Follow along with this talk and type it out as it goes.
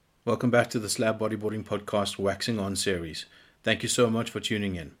Welcome back to the Slab Bodyboarding Podcast Waxing On series. Thank you so much for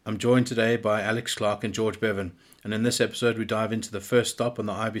tuning in. I'm joined today by Alex Clark and George Bevan, and in this episode we dive into the first stop on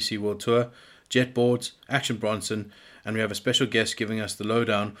the IBC World Tour, jet boards, Action Bronson, and we have a special guest giving us the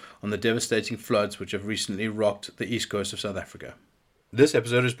lowdown on the devastating floods which have recently rocked the east coast of South Africa. This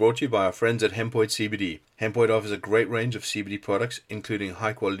episode is brought to you by our friends at Hempoid CBD. Hempoid offers a great range of CBD products, including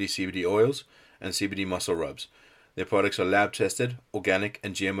high-quality CBD oils and CBD muscle rubs. Their products are lab-tested, organic,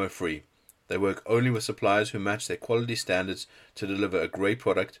 and GMO-free. They work only with suppliers who match their quality standards to deliver a great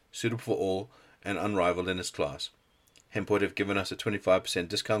product, suitable for all, and unrivaled in its class. Hempoid have given us a 25%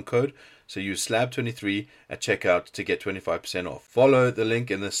 discount code, so use SLAB23 at checkout to get 25% off. Follow the link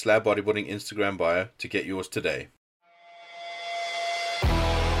in the Slab Bodyboarding Instagram bio to get yours today.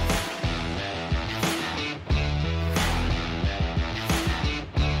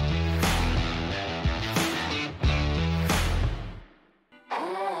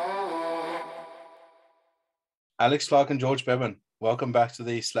 Alex Clark and George Bevan, welcome back to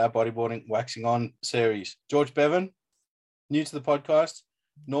the Slab Bodyboarding Waxing On series. George Bevan, new to the podcast,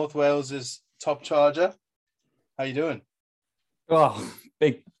 North Wales' top charger. How you doing? Oh,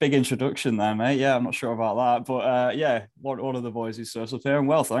 big introduction there, mate. Yeah, I'm not sure about that, but yeah, one of the boys who's so up here. And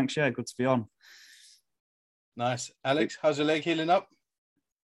well, thanks. Yeah, good to be on. Nice. Alex, how's your leg healing up?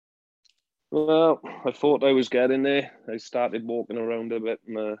 Well, I thought I was getting there. I started walking around a bit,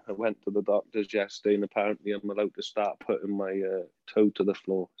 and I went to the doctors yesterday, and apparently I'm allowed to start putting my toe to the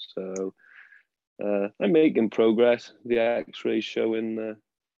floor. So I'm making progress. The X-rays showing that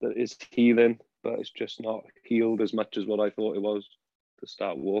it's healing, but it's just not healed as much as what I thought it was to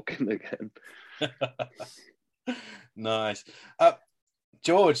start walking again. Nice.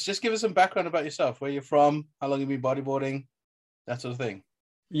 George, just give us some background about yourself. Where you're from, how long you've been bodyboarding, that sort of thing.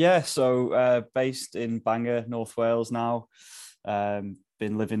 Yeah, so based in Bangor, North Wales now. Been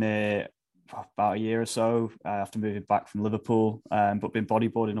living here about a year or so after moving back from Liverpool, but been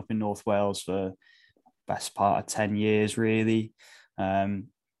bodyboarding up in North Wales for best part of 10 years, really.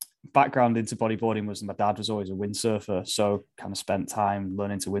 Background into bodyboarding was my dad was always a windsurfer, so kind of spent time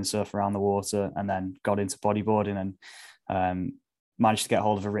learning to windsurf around the water and then got into bodyboarding and managed to get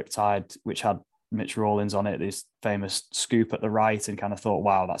hold of a Riptide, which had Mitch Rawlins on it, this famous scoop at the right, and kind of thought,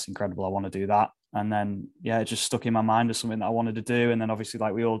 wow, that's incredible. I want to do that. And then, yeah, it just stuck in my mind as something that I wanted to do. And then obviously,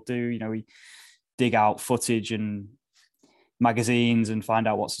 like we all do, you know, we dig out footage and magazines and find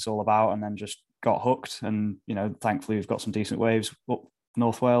out what's this all about, and then just got hooked. And, you know, thankfully we've got some decent waves up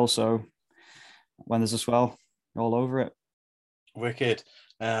North Wales. So when there's a swell, all over it. Wicked.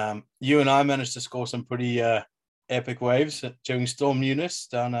 You and I managed to score some pretty epic waves during Storm Eunice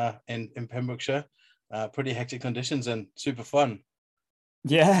down in Pembrokeshire. Pretty hectic conditions and super fun.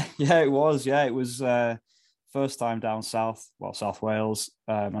 Yeah, it was. Yeah, it was first time down south Wales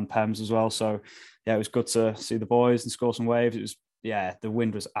and Pems as well. So yeah, it was good to see the boys and score some waves. It was, yeah, the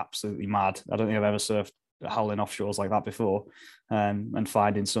wind was absolutely mad. I don't think I've ever surfed howling offshores like that before. And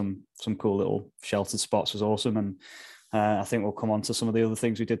finding some cool little sheltered spots was awesome. And I think we'll come on to some of the other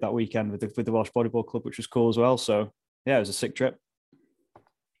things we did that weekend with the Welsh Bodyboard Club, which was cool as well. So yeah, it was a sick trip.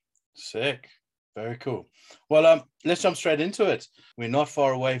 Sick. Very cool. Well, let's jump straight into it. We're not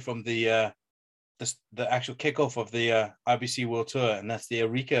far away from the actual kickoff of the IBC World Tour, and that's the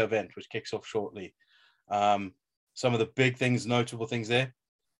Eureka event, which kicks off shortly. Some of the big things, notable things there,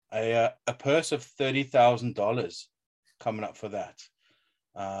 a purse of $30,000 coming up for that,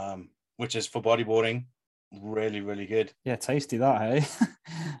 which is for bodyboarding. Really, really good. Yeah, tasty that, hey?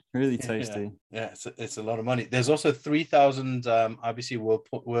 Really tasty. Yeah, it's a lot of money. There's also 3,000 IBC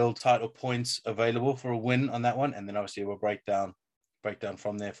World title points available for a win on that one, and then obviously we'll break down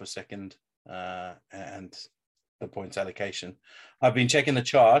from there for second and the points allocation. I've been checking the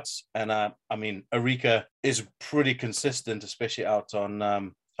charts, and I mean, Eureka is pretty consistent, especially out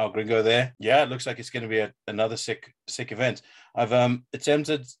on El Gringo there. Yeah, it looks like it's going to be another sick event.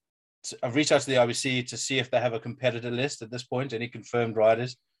 I've reached out to the IBC to see if they have a competitor list at this point, any confirmed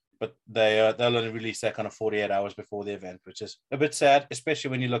riders, but they'll only release that kind of 48 hours before the event, which is a bit sad, especially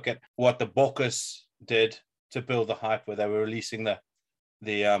when you look at what the Bockus did to build the hype, where they were releasing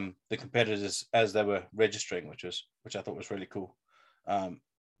the competitors as they were registering, which I thought was really cool.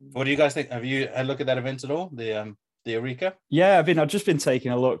 What do you guys think? Have you had a look at that event at all? The Eureka? Yeah, I've just been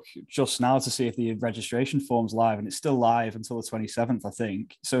taking a look just now to see if the registration form's live, and it's still live until the 27th, I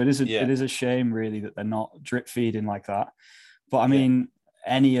think. So it is a shame, really, that they're not drip feeding like that. But I mean,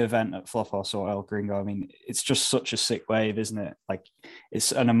 any event at Flophouse or El Gringo, I mean, it's just such a sick wave, isn't it? Like,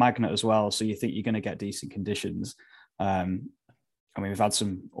 it's a magnet as well, so you think you're going to get decent conditions. I mean, we've had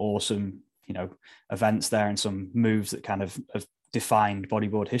some awesome, events there, and some moves that kind of have defined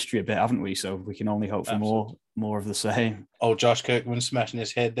bodyboard history a bit, haven't we? So we can only hope for more of the same. Oh, Josh Kirkman smashing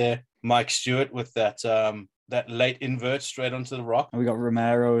his head there. Mike Stewart with that that late invert straight onto the rock. And we got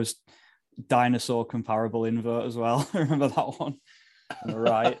Romero's dinosaur comparable invert as well. Remember that one? On the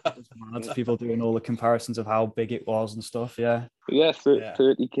right, people doing all the comparisons of how big it was and stuff. Yeah,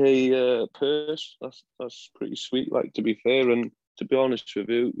 30k purse. That's pretty sweet. Like, to be fair, and to be honest with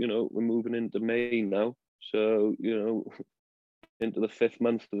you, we're moving into May now, so into the 5th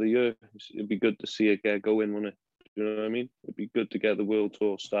month of the year. It'd be good to see it get going, wouldn't it? You know what I mean? It'd be good to get the world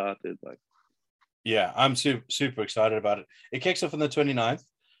tour started. Like, yeah, I'm super excited about it. It kicks off on the 29th,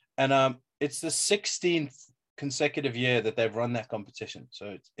 and it's the 16th consecutive year that they've run that competition,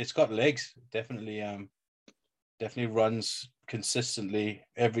 so it's got legs. Definitely runs consistently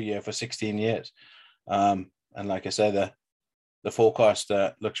every year for 16 years, and like I say, the forecast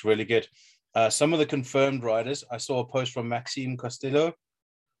looks really good. Some of the confirmed riders, I saw a post from Maxime Costello.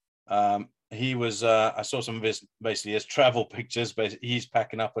 He was I saw some of his travel pictures, but he's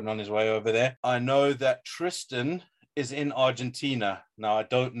packing up and on his way over there. I know that Tristan is in Argentina. Now, I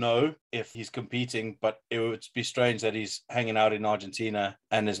don't know if he's competing, but it would be strange that he's hanging out in Argentina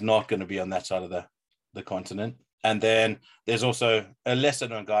and is not going to be on that side of the continent. And then there's also a lesser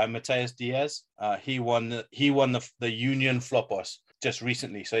known guy, Mateus Diaz. He won the Union Flopos just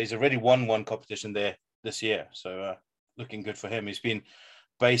recently. So he's already won one competition there this year. So looking good for him. He's been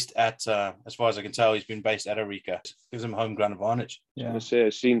based at, as far as I can tell, he's been based at Arica. Gives him home ground advantage. Yeah,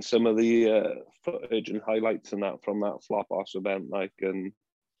 I've seen some of the footage and highlights and that from that Flopos event, like, and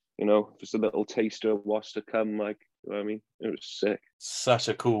just a little taster of what's to come, like, you know what I mean? It was sick. Such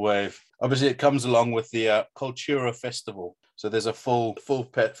a cool wave. Obviously, it comes along with the Cultura Festival. So there's a full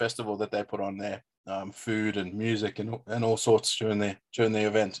pet festival that they put on there. Food and music and all sorts during the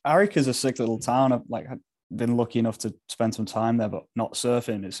event. Arica's a sick little town. I've been lucky enough to spend some time there, but not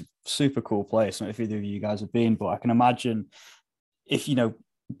surfing. It's a super cool place. I don't know if either of you guys have been, but I can imagine if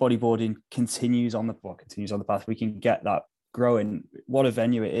bodyboarding continues on the path, we can get that growing. What a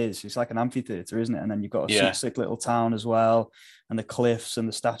venue it is. It's like an amphitheater, isn't it? And then you've got a sick little town as well, and the cliffs and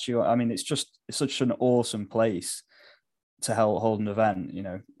the statue. I mean, it's such an awesome place to hold an event.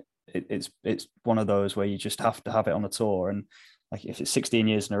 It's one of those where you just have to have it on the tour. And like, if it's 16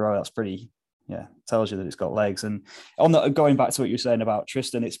 years in a row, that's pretty, tells you that it's got legs. And going back to what you're saying about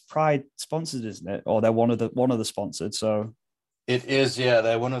Tristan, it's Pride sponsored, isn't it? Or they're one of the sponsored. So it is,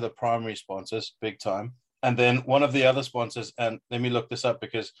 they're one of the primary sponsors, big time. And then one of the other sponsors, and let me look this up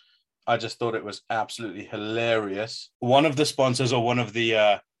because I just thought it was absolutely hilarious. One of the sponsors, or one of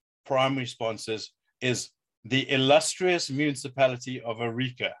the primary sponsors, is the illustrious municipality of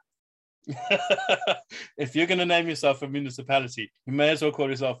Arica. If you're going to name yourself a municipality, you may as well call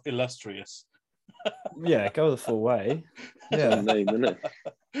yourself illustrious. Yeah, go the full way. Yeah, name, isn't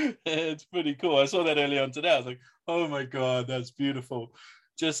it? It's pretty cool. I saw that early on today. I was like, oh my God, that's beautiful.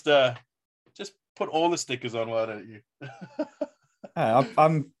 Just put all the stickers on, why don't you?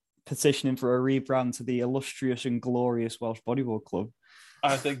 I'm petitioning for a rebrand to the illustrious and glorious Welsh Bodyboard Club.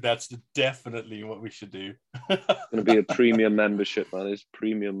 I think that's definitely what we should do. It's going to be a premium membership, man. It's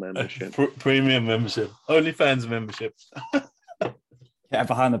premium membership. Premium membership. OnlyFans membership. Yeah,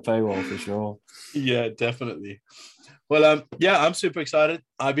 behind the paywall for sure. Yeah, definitely. Well, I'm super excited.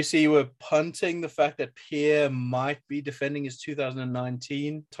 IBC were punting the fact that Pierre might be defending his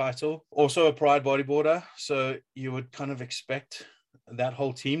 2019 title. Also a Pride bodyboarder, so you would kind of expect that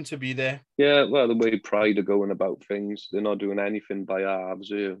whole team to be there. Yeah, well, the way Pride are going about things, they're not doing anything by halves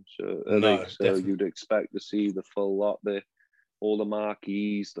here. So you'd expect to see the full lot there. All the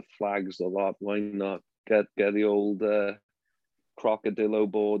marquees, the flags, the lot. Why not get the old crocodilo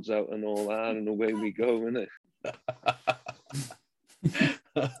boards out and all that, and away we go, innit?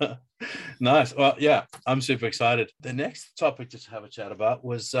 Nice. Well, yeah, I'm super excited. The next topic to have a chat about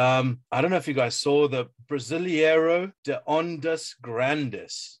was I don't know if you guys saw the Brasileiro de Ondas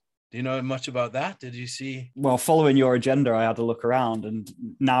Grandes. Do you know much about that? Did you see? Well, following your agenda, I had to look around, and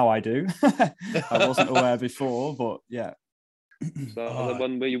now I do. I wasn't aware before, but yeah. So the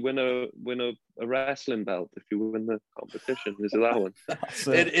one where you win a wrestling belt if you win the competition, is it that one?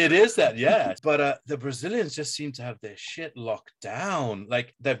 It is that, yeah. But the Brazilians just seem to have their shit locked down.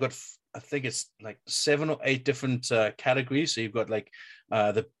 Like, they've got, I think it's like 7 or 8 different categories. So you've got like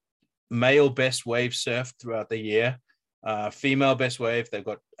the male best wave surf throughout the year, female best wave. They've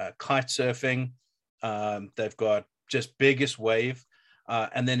got kite surfing. They've got just biggest wave.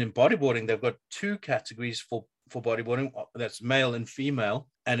 And then in bodyboarding, they've got 2 categories for bodyboarding, that's male and female,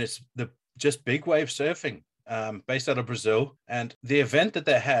 and it's the just big wave surfing. based out of Brazil. And the event that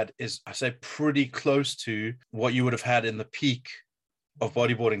they had is, I say, pretty close to what you would have had in the peak of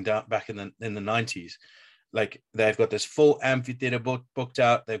bodyboarding down back in the 90s. Like, they've got this full amphitheater booked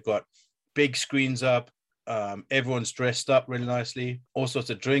out. They've got big screens up. Everyone's dressed up really nicely. All sorts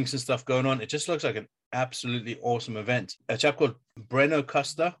of drinks and stuff going on. It just looks like an absolutely awesome event. A chap called Breno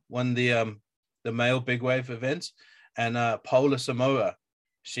Costa won the male big wave event, and Paula Samoa,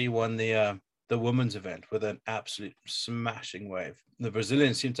 she won the women's event with an absolute smashing wave. The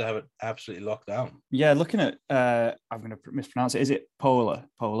Brazilians seem to have it absolutely locked down. Yeah, looking at I'm going to mispronounce it. Is it Paula?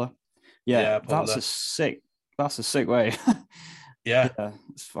 Yeah, Paula. That's a sick wave. Yeah,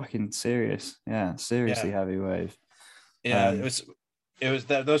 it's fucking serious. Yeah, seriously heavy wave. Yeah, it was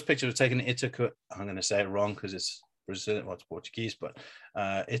that those pictures were taken in Itaco. I'm going to say it wrong because it's Brazilian, it's Portuguese, but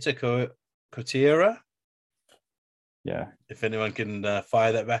Itacoatiara. Yeah. If anyone can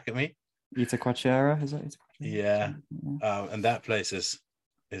fire that back at me. Itacoatiara, is that? Yeah. And that place is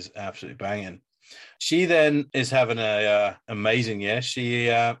absolutely banging. She then is having a amazing year.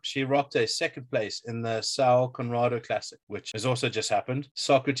 She rocked a second place in the Sao Conrado Classic, which has also just happened.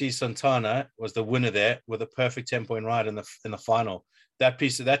 Socrates Santana was the winner there with a perfect 10-point ride in the final. That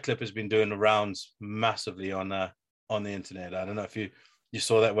clip has been doing the rounds massively on the internet. I don't know if you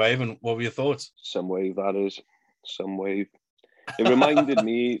saw that wave, and what were your thoughts? Some wave, that is. Some wave. It reminded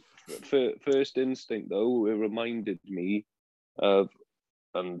me, first instinct though, it reminded me of,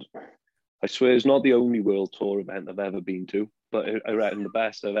 and I swear it's not the only World Tour event I've ever been to, but I reckon the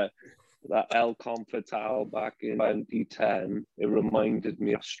best of it, that El Confetal back in 2010, it reminded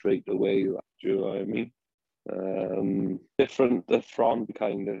me of straight away. Do you know what I mean? Different, the front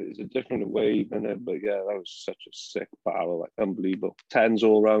kind of is a different wave in it, but yeah, that was such a sick barrel, like unbelievable. 10s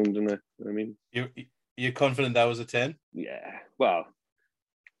all round in it. I mean, you're confident that was a 10? Yeah, well,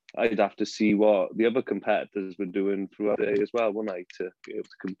 I'd have to see what the other competitors were doing throughout the day as well, wouldn't I, to be able to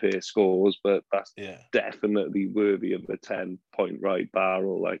compare scores, but that's definitely worthy of a 10-point ride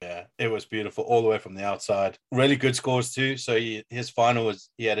barrel. Like, yeah, it was beautiful all the way from the outside. Really good scores too. So his final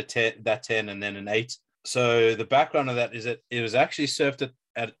was, he had a 10 and then an 8. So the background of that is that it was actually surfed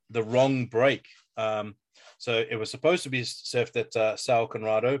at the wrong break. So it was supposed to be surfed at Sao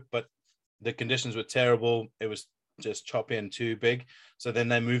Conrado, but the conditions were terrible. It was just choppy and too big. So then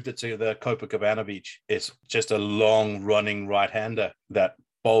they moved it to the Copacabana beach. It's just a long running right-hander that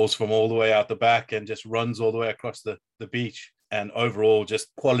bowls from all the way out the back and just runs all the way across the beach. And overall,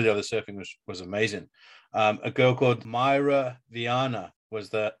 just quality of the surfing was amazing. A girl called Myra Viana was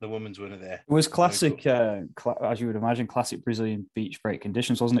the women's winner there. It was classic, as you would imagine, classic Brazilian beach break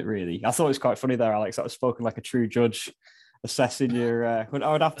conditions, wasn't it, really? I thought it was quite funny there, Alex. That was spoken like a true judge assessing your I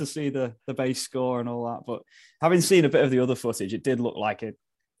would have to see the base score and all that, but having seen a bit of the other footage, it did look like an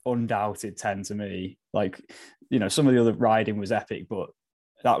undoubted 10 to me. Like, you know, some of the other riding was epic, but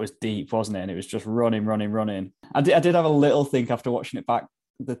that was deep, wasn't it? And it was just running. I did have a little think after watching it back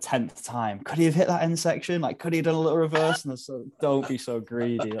the 10th time, could he have hit that end section? Like, could he have done a little reverse? And so, don't be so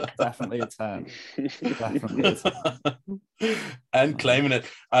greedy. That's definitely a 10. Definitely a 10. And claiming it.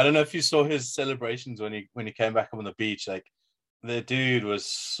 I don't know if you saw his celebrations when he came back up on the beach. Like, the dude was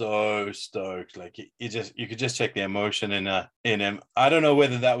so stoked. Like, you could just check the emotion in him. I don't know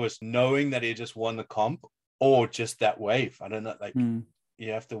whether that was knowing that he just won the comp or just that wave. I don't know. Like,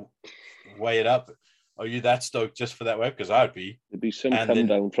 you have to weigh it up. Are you that stoked just for that wave? Because I'd be. There'd be some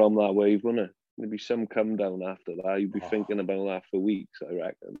down from that wave, wouldn't it? There'd be some come down after that. You'd be thinking about that for weeks, I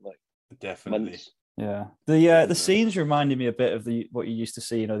reckon. Like, definitely. Months. Yeah. The scenes reminded me a bit of what you used to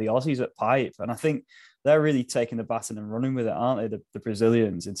see, you know, the Aussies at Pipe. And I think they're really taking the baton and running with it, aren't they? The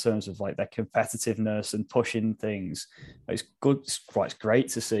Brazilians, in terms of like their competitiveness and pushing things. It's good. It's great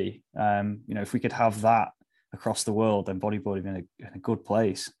to see. You know, if we could have that across the world, then bodyboarding in a good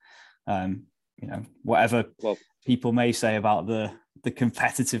place. You know, whatever people may say about the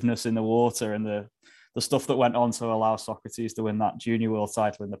competitiveness in the water and the stuff that went on to allow Socrates to win that junior world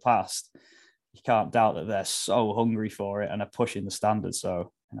title in the past, you can't doubt that they're so hungry for it and are pushing the standards.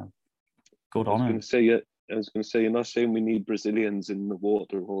 So, you know, good on them. I was going to say, you're not saying we need Brazilians in the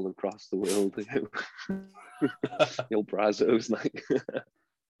water all across the world. Your Brazos, like.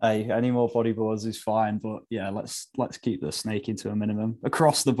 Hey, any more bodyboards is fine, but yeah, let's keep the snaking to a minimum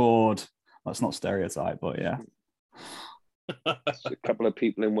across the board. Let's not stereotype, but yeah. A couple of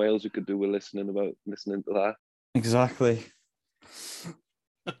people in Wales who could do with listening to that. Exactly.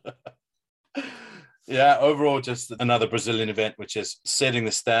 Yeah, overall, just another Brazilian event, which is setting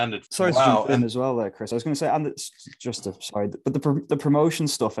the standard. Sorry to jump in as well there, Chris. I was going to say, and it's just but the promotion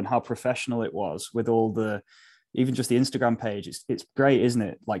stuff and how professional it was with all the even just the Instagram page, it's great, isn't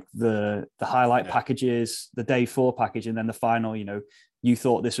it? Like the highlight packages, the day 4 package, and then the final, you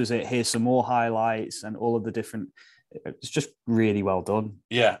thought this was it, here's some more highlights, and all of the different, it's just really well done.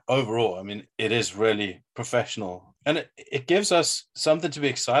 Yeah, overall, I mean, it is really professional, and it gives us something to be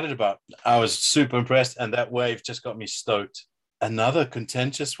excited about. I was super impressed, and that wave just got me stoked. Another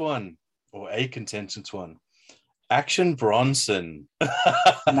contentious one, or a contentious one, Action Bronson.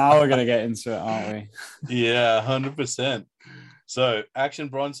 Now we're going to get into it, aren't we? Yeah, 100%. So Action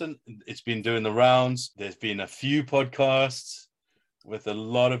Bronson, it's been doing the rounds. There's been a few podcasts with a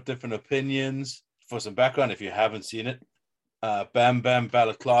lot of different opinions. For some background, if you haven't seen it, Bam Bam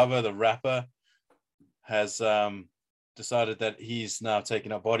Balaclava, the rapper, has decided that he's now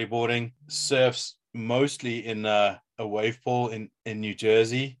taking up bodyboarding, surfs mostly in a wave pool in New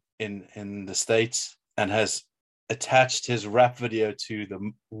Jersey, in the States, and has attached his rap video to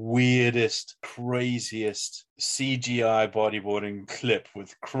the weirdest, craziest CGI bodyboarding clip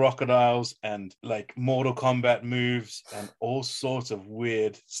with crocodiles and like Mortal Kombat moves and all sorts of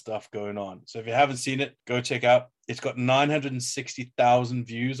weird stuff going on. So if you haven't seen it, go check out. It's got 960,000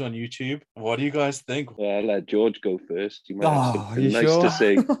 views on YouTube. What do you guys think? Well, I'll let George go first. He might have something nice sure? to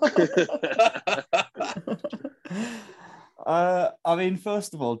say. I mean,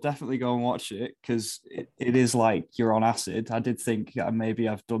 first of all, definitely go and watch it, because it is like you're on acid. I did think maybe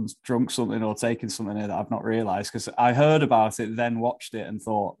I've drunk something or taken something that I've not realized, because I heard about it, then watched it and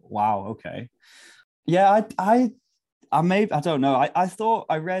thought, wow, okay. Yeah, I don't know. I thought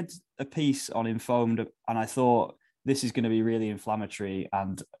I read a piece on Informed, and I thought this is going to be really inflammatory,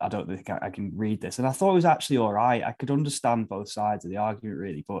 and I don't think I can read this. And I thought it was actually all right. I could understand both sides of the argument,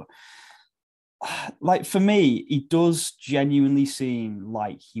 really, but like for me, he does genuinely seem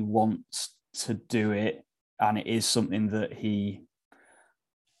like he wants to do it, and it is something that he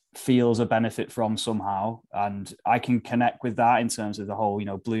feels a benefit from somehow. And I can connect with that in terms of the whole,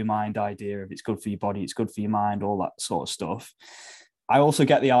 blue mind idea of it's good for your body, it's good for your mind, all that sort of stuff. I also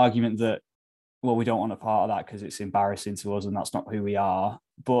get the argument that, well, we don't want a part of that because it's embarrassing to us and that's not who we are.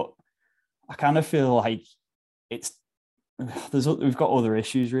 But I kind of feel like we've got other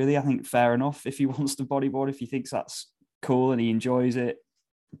issues, really. I think fair enough if he wants to bodyboard, if he thinks that's cool and he enjoys it,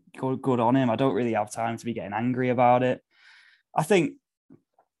 good on him. I don't really have time to be getting angry about it. I think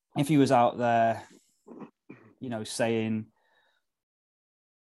if he was out there, saying,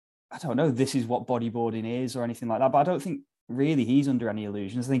 I don't know, this is what bodyboarding is or anything like that, but I don't think really he's under any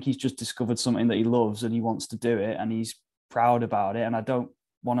illusions. I think he's just discovered something that he loves and he wants to do it and he's proud about it. And I don't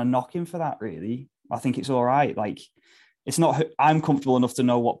want to knock him for that, really. I think it's all right. Like, it's not, I'm comfortable enough to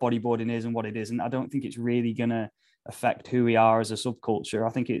know what bodyboarding is and what it isn't. I don't think it's really going to affect who we are as a subculture.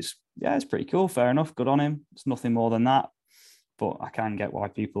 I think it's pretty cool. Fair enough. Good on him. It's nothing more than that. But I can get why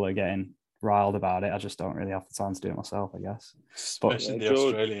people are getting riled about it. I just don't really have the time to do it myself, I guess. Especially the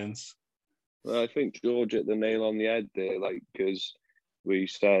Australians. I think George hit the nail on the head there, like, because we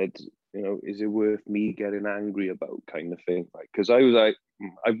said, is it worth me getting angry about, kind of thing? Like, because I was like,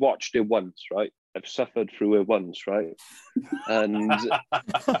 I've watched it once, right? I've suffered through it once, right? And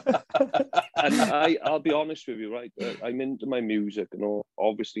I'll be honest with you, right? I'm into my music, and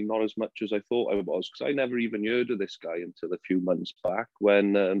obviously not as much as I thought I was, because I never even heard of this guy until a few months back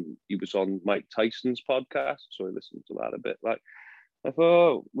when he was on Mike Tyson's podcast. So I listened to that a bit. Like, I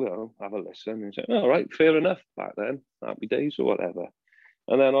thought, well, have a listen. And said, all right, fair enough. Back then, happy days or whatever.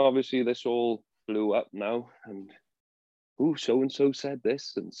 And then obviously this all blew up now, and so-and-so said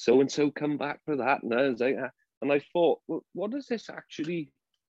this, and so-and-so come back for that. And I thought, well, what does this actually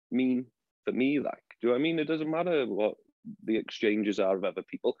mean for me? Like, do you know what I mean? It doesn't matter what the exchanges are of other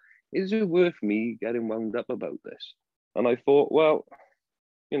people. Is it worth me getting wound up about this? And I thought, well,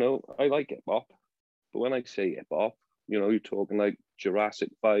 I like hip-hop, but when I say hip-hop, you're talking like Jurassic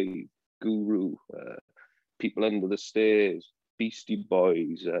 5, Guru, People Under the Stairs, Beastie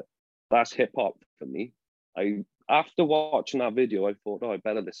Boys. That's hip-hop for me. After watching that video, I thought, I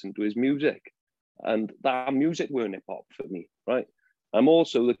better listen to his music. And that music weren't hip-hop for me, right? I'm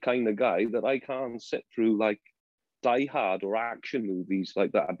also the kind of guy that I can't sit through like Die Hard or action movies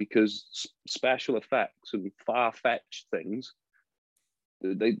like that, because special effects and far-fetched things,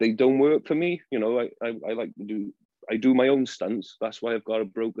 they don't work for me. I like to do my own stunts. That's why I've got a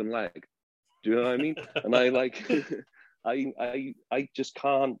broken leg. Do you know what I mean? And I like, I just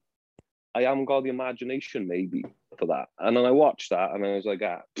can't. I haven't got the imagination maybe for that. And then I watched that and I was like,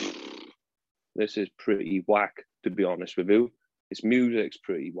 this is pretty whack, to be honest with you. This music's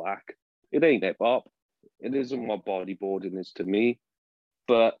pretty whack. It ain't hip hop. It isn't what bodyboarding is to me.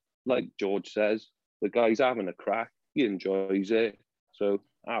 But like George says, the guy's having a crack. He enjoys it. So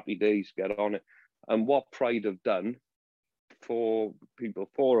happy days, get on it. And what Pride have done for people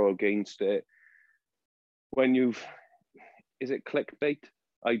for or against it, is it clickbait?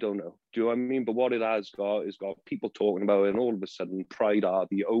 I don't know. Do you know what I mean? But what it has got is got people talking about it, and all of a sudden Pride are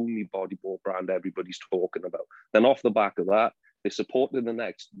the only bodyboard brand everybody's talking about. Then off the back of that, they're supporting the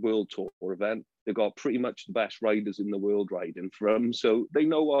next World Tour event. They've got pretty much the best riders in the world riding for them. So they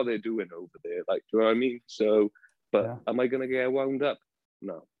know what they're doing over there. Like, do you know what I mean? So, but am I going to get wound up?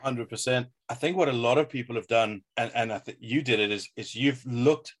 No. 100%. I think what a lot of people have done, and I think you did it, is you've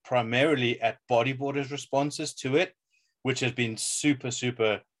looked primarily at bodyboarders' responses to it, which has been super,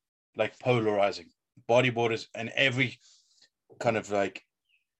 super like polarizing. Bodyboarders and every kind of like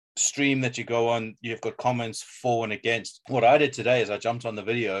stream that you go on, you've got comments for and against. What I did today is I jumped on the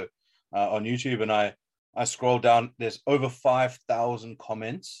video on YouTube and I scrolled down. There's over 5,000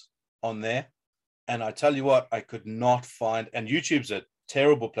 comments on there. And I tell you what, I could not find, and YouTube's a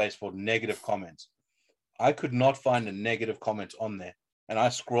terrible place for negative comments. I could not find a negative comment on there. And I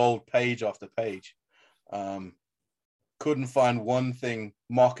scrolled page after page. Couldn't find one thing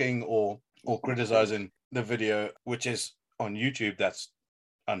mocking or criticizing the video, which is on YouTube, that's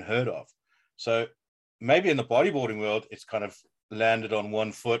unheard of. So maybe in the bodyboarding world, it's kind of landed on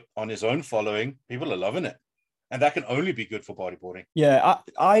one foot on his own following. People are loving it. And that can only be good for bodyboarding. Yeah,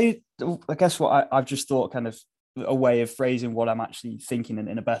 I guess what I've just thought kind of a way of phrasing what I'm actually thinking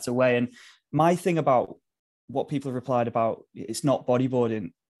in a better way. And my thing about what people have replied about, it's not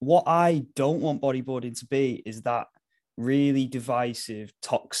bodyboarding. What I don't want bodyboarding to be is that really divisive,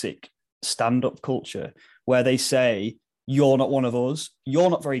 toxic stand-up culture where they say, you're not one of us, you're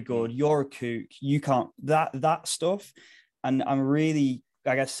not very good, you're a kook, you can't, that stuff. And I'm really,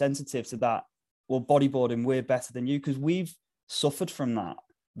 I guess, sensitive to that. Well, bodyboarding, we're better than you, because we've suffered from that.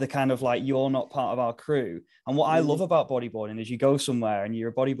 The kind of like, you're not part of our crew. And what I love about bodyboarding is you go somewhere and you're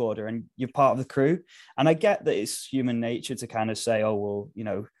a bodyboarder and you're part of the crew. And I get that it's human nature to kind of say, oh, well, you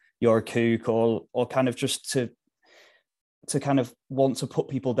know, you're a kook, or kind of just to kind of want to put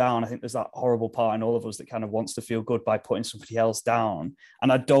people down. I think there's that horrible part in all of us that kind of wants to feel good by putting somebody else down.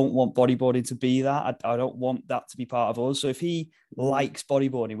 And I don't want bodyboarding to be that. I don't want that to be part of us. So if he likes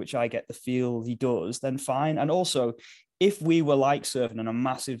bodyboarding, which I get the feel he does, then fine. And also, if we were like surfing in a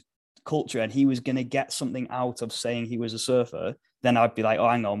massive culture and he was going to get something out of saying he was a surfer, then I'd be like, oh,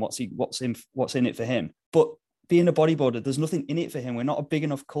 hang on, what's in it for him? But being a bodyboarder, there's nothing in it for him. We're not a big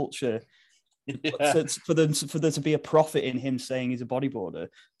enough culture for there to be a profit in him saying he's a bodyboarder.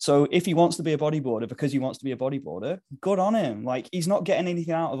 So if he wants to be a bodyboarder because he wants to be a bodyboarder, good on him. Like, he's not getting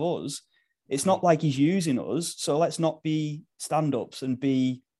anything out of us. It's not like he's using us. So let's not be stand-ups and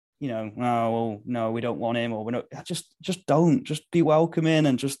be, you know, oh, well, no, we don't want him, or we don't. Just be welcoming,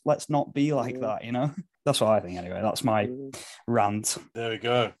 and just let's not be like that. You know, that's what I think. Anyway, that's my rant. There we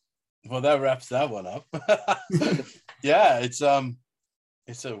go. Well, that wraps that one up. Yeah, it's a.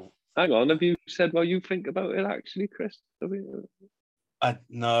 Hang on, have you said what you think about it actually, Chris?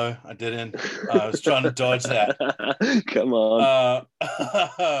 No, I didn't. I was trying to dodge that. Come on.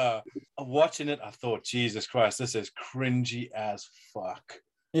 Watching it, I thought, Jesus Christ, this is cringy as fuck.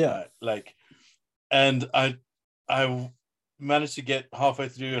 Yeah. And I managed to get halfway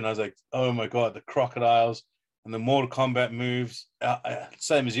through and I was like, oh my God, the crocodiles and the Mortal Kombat moves.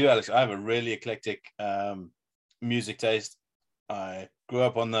 Same as you, Alex. I have a really eclectic music taste. I grew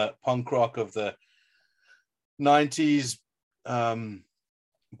up on the punk rock of the 90s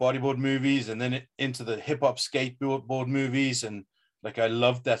bodyboard movies, and then into the hip hop skateboard movies. And like, I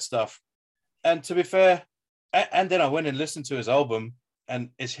loved that stuff. And to be fair, and then I went and listened to his album,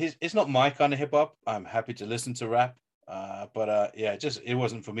 and it's not my kind of hip hop. I'm happy to listen to rap. But it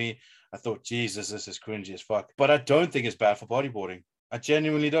wasn't for me. I thought, Jesus, this is cringy as fuck. But I don't think it's bad for bodyboarding. I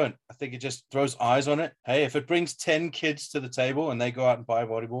genuinely don't. I think it just throws eyes on it. Hey, if it brings 10 kids to the table and they go out and buy a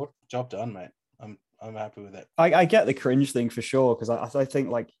bodyboard, job done, mate. I'm happy with it. I get the cringe thing for sure, because I think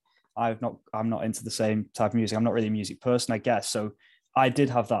like I'm not into the same type of music. I'm not really a music person, I guess. So I did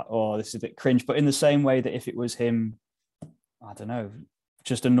have that, oh, this is a bit cringe. But in the same way that if it was him, I don't know,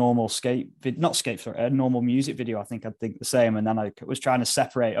 just a normal a normal music video, I think I'd think the same. And then I was trying to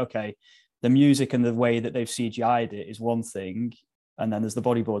separate, okay, the music and the way that they've CGI'd it is one thing, and then there's the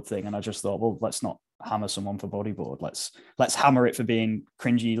bodyboard thing. And I just thought, well, let's not hammer someone for bodyboard. Let's hammer it for being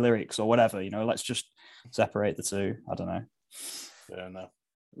cringy lyrics or whatever, you know, let's just separate the two. I don't know. Fair enough.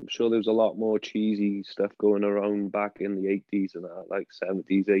 I'm sure there was a lot more cheesy stuff going around back in the 80s and that, like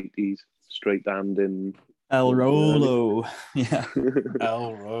 70s, 80s, straight damned in. El Rolo. Yeah.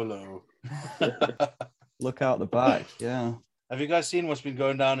 El Rolo. Look out the back. Yeah. Have you guys seen what's been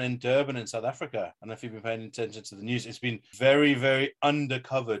going down in Durban in South Africa? I don't know if you've been paying attention to the news. It's been very, very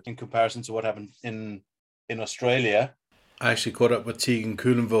undercovered in comparison to what happened in Australia. I actually caught up with Tegan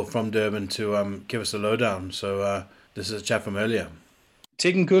Coulinville from Durban to give us a lowdown. So this is a chat from earlier.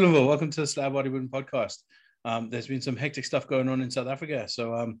 Tegan Coulinville, welcome to the Slab Bodybuilding Podcast. There's been some hectic stuff going on in South Africa.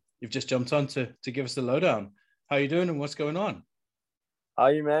 So you've just jumped on to give us the lowdown. How are you doing and what's going on? How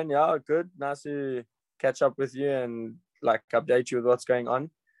are you, man? Yeah, good. Nice to catch up with you and like update you with what's going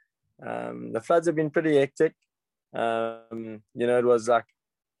on. The floods have been pretty hectic. It was like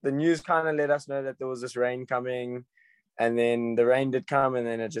the news kind of let us know that there was this rain coming, and then the rain did come, and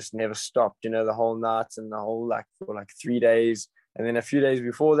then it just never stopped, the whole night and the whole for 3 days. And then a few days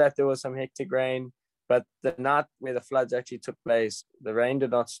before that, there was some hectic rain. But the night where the floods actually took place, the rain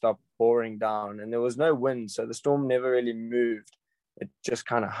did not stop pouring down, and there was no wind. So the storm never really moved. It just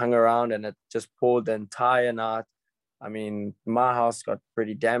kind of hung around, and it just poured the entire night. I mean, my house got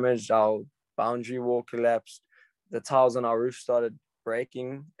pretty damaged. Our boundary wall collapsed. The tiles on our roof started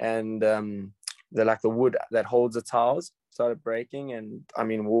breaking, and the wood that holds the tiles started breaking. And I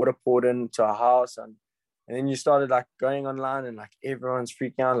mean, water poured into our house, and then you started going online, and everyone's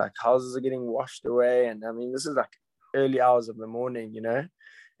freaking out, houses are getting washed away. And I mean, this is early hours of the morning,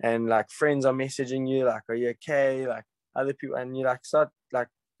 and friends are messaging you, are you okay? Other people, and you start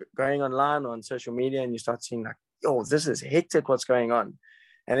going online on social media, and you start seeing yo, this is hectic, what's going on?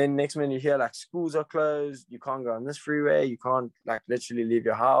 And then next minute you hear schools are closed, you can't go on this freeway, you can't literally leave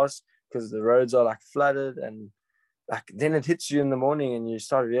your house because the roads are flooded. And then it hits you in the morning, and you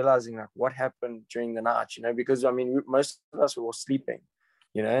start realizing what happened during the night, because I mean, most of us were all sleeping,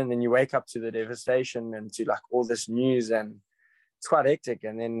 and then you wake up to the devastation and to all this news, and it's quite hectic.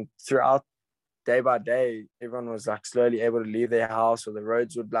 And then throughout, day by day, everyone was slowly able to leave their house, or the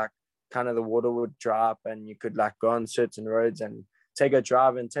roads would kind of the water would dry up, and you could go on certain roads and take a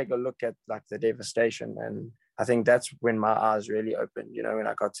drive and take a look at the devastation. And I think that's when my eyes really opened, when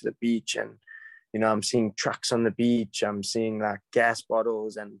I got to the beach, and I'm seeing trucks on the beach, I'm seeing gas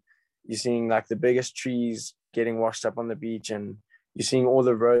bottles, and you're seeing the biggest trees getting washed up on the beach, and you're seeing all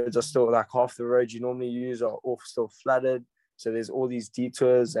the roads are still half the roads you normally use are all still flooded. So there's all these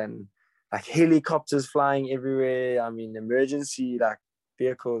detours, and helicopters flying everywhere. I mean, emergency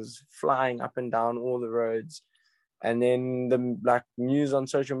vehicles flying up and down all the roads. And then the news on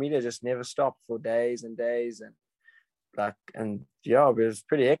social media just never stopped for days and days. And yeah, it was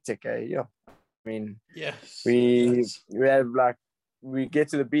pretty hectic. Yeah. I mean, yes, we have we get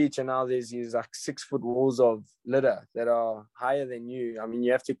to the beach, and now there's these 6-foot walls of litter that are higher than you. I mean,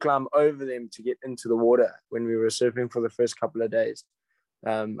 you have to climb over them to get into the water when we were surfing for the first couple of days.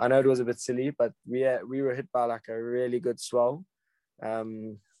 I know it was a bit silly, but we were hit by a really good swell.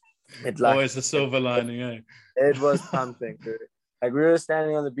 Always the silver lining, eh? It was something. We were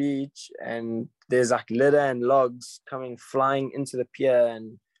standing on the beach, and there's litter and logs coming flying into the pier,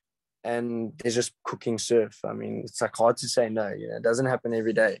 and there's just cooking surf. I mean, it's hard to say no. It doesn't happen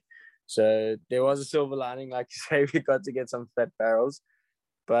every day. So there was a silver lining, like you say. We got to get some fat barrels.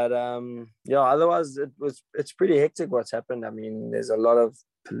 But yeah, otherwise it's pretty hectic what's happened. I mean, there's a lot of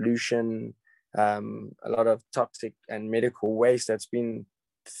pollution, a lot of toxic and medical waste that's been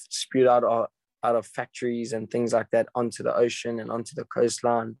spewed out of factories and things like that onto the ocean and onto the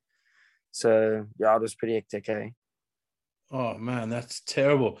coastline. So yeah, it was pretty hectic, eh? Oh man, that's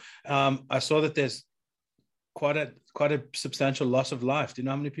terrible. I saw that there's quite a substantial loss of life. Do you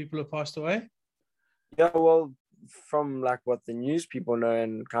know how many people have passed away? Yeah, well, from what the news people know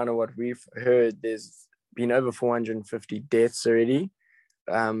and kind of what we've heard, there's been over 450 deaths already,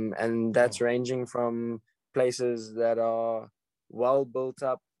 and that's ranging from places that are well built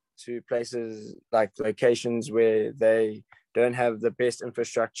up to places locations where they don't have the best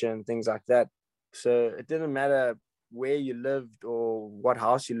infrastructure and things like that. So it didn't matter where you lived or what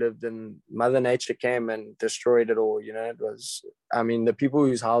house you lived in. Mother Nature came and destroyed it all. It was, I mean, the people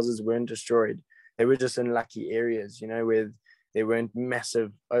whose houses weren't destroyed, they were just in lucky areas, where there weren't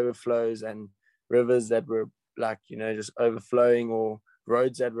massive overflows and rivers that were just overflowing, or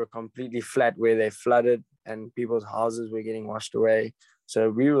roads that were completely flat where they flooded and people's houses were getting washed away. So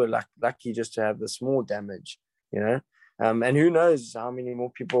we were lucky just to have the small damage, and who knows how many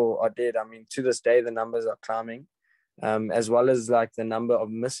more people are dead. I mean, to this day, the numbers are climbing, as well as the number of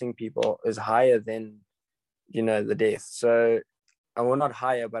missing people is higher than, the deaths. So, well, not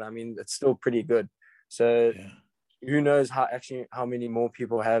higher, but I mean, it's still pretty good. So yeah. Who knows how many more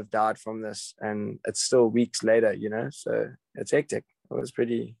people have died from this, and it's still weeks later, so it's hectic. It was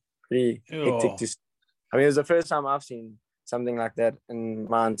pretty hectic to see. I mean, it was the first time I've seen something like that in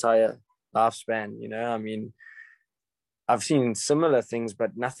my entire lifespan, I mean, I've seen similar things,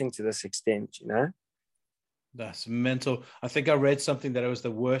 but nothing to this extent, you know? That's mental. I think I read something that it was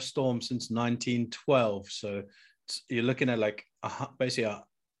the worst storm since 1912. So you're looking at like basically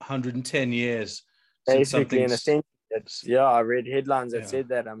 110 years since Basically, in a something's. sense, yeah, I read headlines that Yeah. said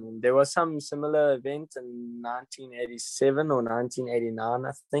that. I mean, there was some similar event in 1987 or 1989,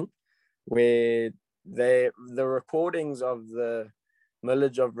 I think, where the recordings of the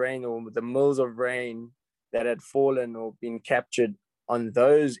millage of rain or the mills of rain that had fallen or been captured on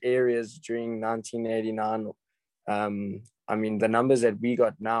those areas during 1989. I mean, the numbers that we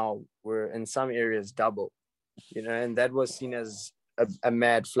got now were in some areas double, you know, and that was seen as a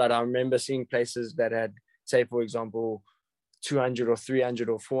mad flood. I remember seeing places that had, say, for example, 200 or 300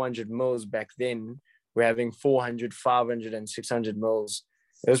 or 400 mils back then. We're having 400, 500, and 600 mils.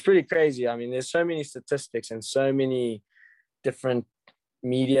 It was pretty crazy. I mean, there's so many statistics and so many different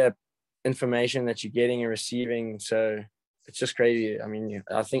media information that you're getting and receiving. So it's just crazy. I mean,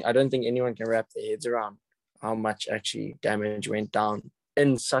 I don't think anyone can wrap their heads around how much actually damage went down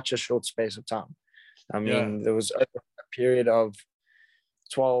in such a short space of time. I mean, there was a period of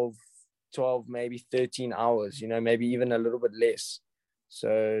 12, maybe 13 hours, you know, maybe even a little bit less. So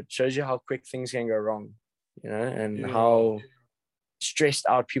it shows you how quick things can go wrong, you know, and how stressed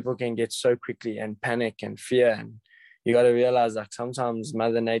out people can get so quickly, and panic and fear. And you got to realize, like, sometimes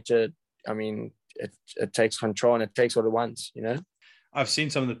Mother Nature, I mean, it takes control and it takes what it wants, you know. I've seen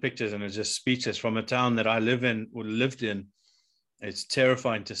some of the pictures and it's just speechless from a town that I lived in. It's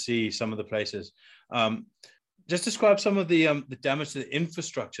terrifying to see some of the places. Just describe some of the damage to the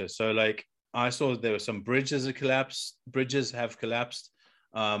infrastructure. So, like, I saw there were some bridges that collapsed. Bridges have collapsed.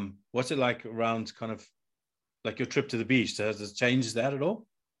 What's it like around kind of like your trip to the beach? Has it changed that at all?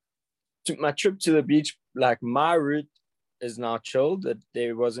 My trip to the beach, like, my route is now chilled. That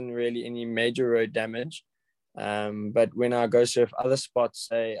there wasn't really any major road damage. But when I go surf other spots,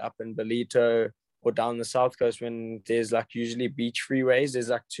 say up in Belito or down the south coast, when there's like usually beach freeways, there's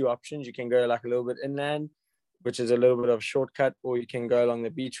like two options. You can go like a little bit inland, which is a little bit of a shortcut, or you can go along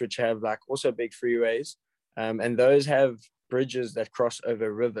the beach, which have like also big freeways. And those have bridges that cross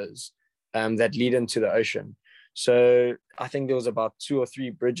over rivers that lead into the ocean. So I think there was about 2 or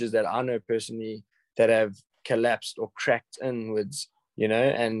 3 bridges that I know personally that have collapsed or cracked inwards, you know,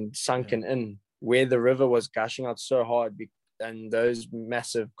 and sunken in where the river was gushing out so hard, and those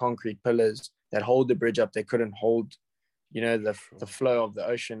massive concrete pillars that hold the bridge up, they couldn't hold, you know, the flow of the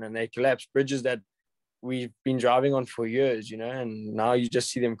ocean, and they collapsed. Bridges that we've been driving on for years, you know, and now you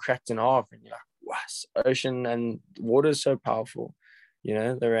just see them cracked in half, and you're like, wow, ocean and water is so powerful, you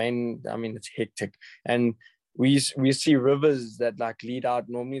know. The rain, I mean, it's hectic. And we see rivers that like lead out,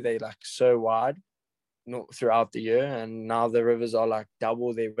 normally they like so wide throughout the year, and now the rivers are like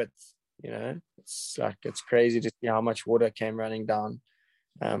double their width, you know. It's like, it's crazy to see how much water came running down.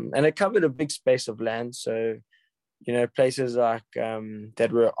 And it covered a big space of land. So, you know, places like that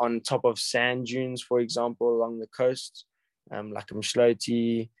were on top of sand dunes, for example, along the coast, like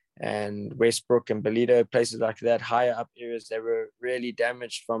Mshloti and Westbrook and Belito, places like that, higher up areas, they were really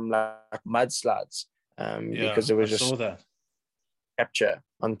damaged from like mudslides, because it was just capture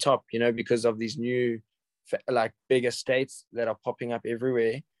on top, you know, because of these new like big estates that are popping up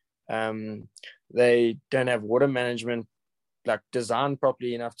everywhere. They don't have water management like designed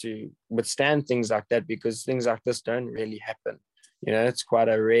properly enough to withstand things like that, because things like this don't really happen, you know. It's quite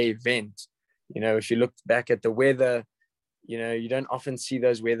a rare event, you know. If you look back at the weather, you know, you don't often see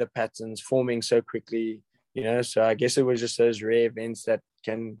those weather patterns forming so quickly, you know. So I guess it was just those rare events that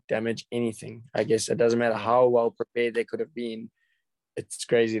can damage anything. I guess it doesn't matter how well prepared they could have been. It's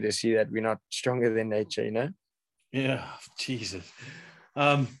crazy to see that we're not stronger than nature, you know. Yeah, Jesus.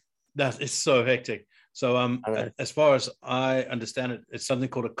 That is so hectic. So as far as I understand it, it's something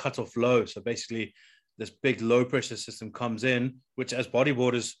called a cutoff low. So basically this big low pressure system comes in, which as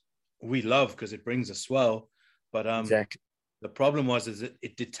bodyboarders we love because it brings a swell. But exactly. The problem was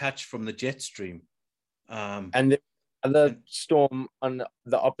it detached from the jet stream. And the other storm on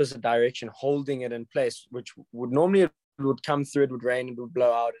the opposite direction holding it in place, which would normally, it would come through, it would rain, it would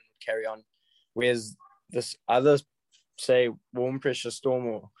blow out and it would carry on. Whereas this other, say, warm pressure storm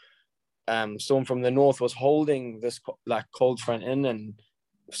or storm from the north was holding this like cold front in, and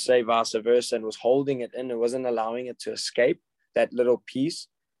say vice versa, and was holding it in. It wasn't allowing it to escape that little piece,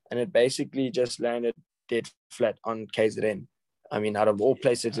 and it basically just landed dead flat on KZN. I mean, out of all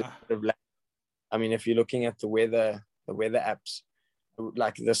places, it would have landed. I mean, if you're looking at the weather apps,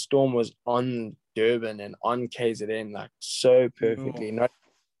 like the storm was on Durban and on KZN, like so perfectly, not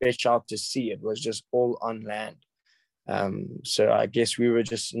fresh out to sea. It was just all on land. So I guess we were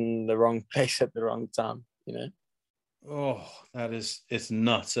just in the wrong place at the wrong time, you know. Oh, it's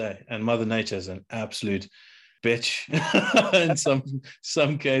nuts, eh? And Mother Nature is an absolute bitch in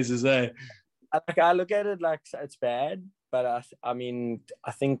some cases, eh? I look at it like it's bad, but I mean,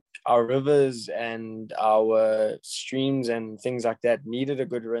 I think our rivers and our streams and things like that needed a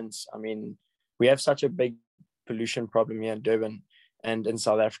good rinse. I mean, we have such a big pollution problem here in Durban and in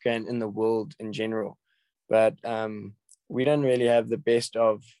South Africa and in the world in general. But we don't really have the best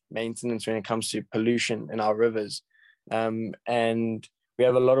of maintenance when it comes to pollution in our rivers. And we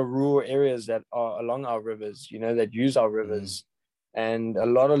have a lot of rural areas that are along our rivers, that use our rivers. And a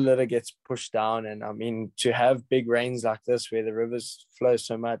lot of litter gets pushed down. And I mean, to have big rains like this where the rivers flow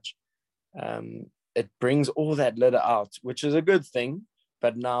so much, it brings all that litter out, which is a good thing.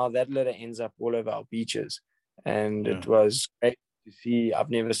 But now that litter ends up all over our beaches. And it was great to see. I've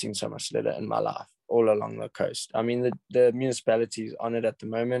never seen so much litter in my life all along the coast. I mean, the municipality is on it at the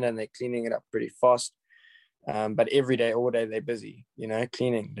moment and they're cleaning it up pretty fast. But every day, all day, they're busy,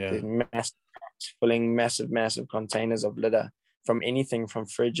 cleaning. Yeah. There's massive trucks filling massive containers of litter from anything from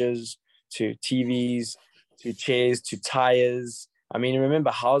fridges to TVs to chairs to tires. I mean,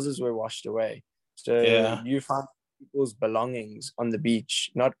 remember, houses were washed away. So you find people's belongings on the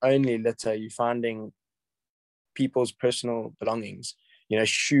beach, not only litter, you're finding people's personal belongings,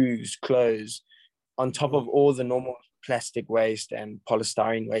 shoes, clothes, on top of all the normal plastic waste and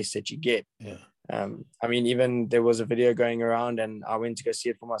polystyrene waste that you get. Yeah. I mean, even there was a video going around and I went to go see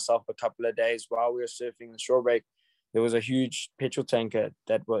it for myself a couple of days while we were surfing the shore break. There was a huge petrol tanker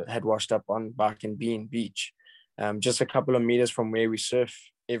that had washed up on Bark and Bean Beach, just a couple of meters from where we surf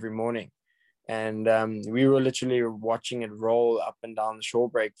every morning. And we were literally watching it roll up and down the shore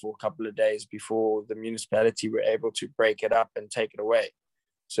break for a couple of days before the municipality were able to break it up and take it away.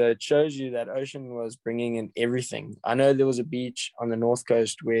 So it shows you that Ocean was bringing in everything. I know there was a beach on the north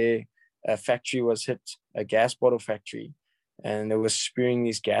coast where a factory was hit, a gas bottle factory, and they were spewing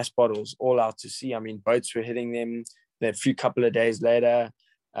these gas bottles all out to sea. I mean, boats were hitting them. A few couple of days later,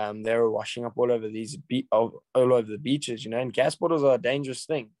 they were washing up all over all over the beaches, and gas bottles are a dangerous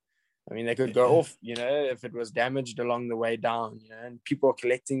thing. I mean, they could go off, if it was damaged along the way down, and people are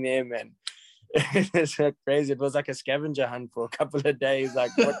collecting them, and it's crazy. It was like a scavenger hunt for a couple of days.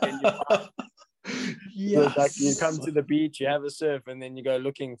 Like, what can you find? Yes. Like, you come to the beach, you have a surf, and then you go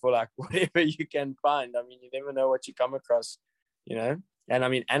looking for like whatever you can find. I mean, you never know what you come across, And I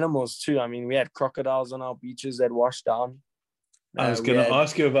mean, animals too. I mean, we had crocodiles on our beaches that washed down. I was going to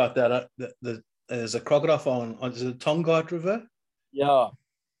ask you about that. There's a crocodile on the Tongaat River. Yeah.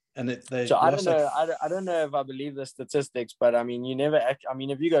 And I don't know. I don't know if I believe the statistics, but I mean,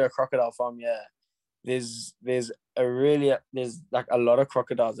 if you go to a crocodile farm, there's like a lot of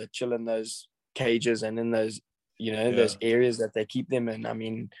crocodiles that chill in those cages and in those, those areas that they keep them in. I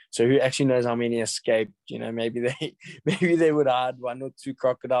mean, so who actually knows how many escaped? Maybe they would hide 1 or 2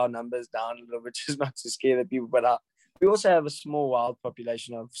 crocodile numbers down a little bit, just not to scare the people. But we also have a small wild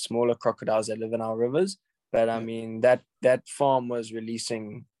population of smaller crocodiles that live in our rivers. But I mean, that farm was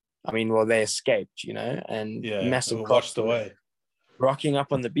releasing. I mean, well, they escaped, and massive washed away, rocking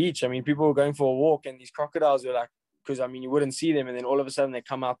up on the beach. I mean, people were going for a walk, and these crocodiles were like, because I mean, you wouldn't see them, and then all of a sudden they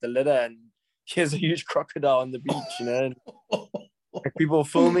come out the litter, and here's a huge crocodile on the beach, And like people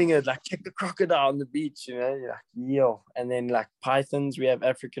filming it, like, check the crocodile on the beach, You're like, yo. And then like pythons, we have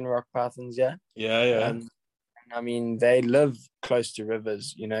African rock pythons, yeah. I mean, they live close to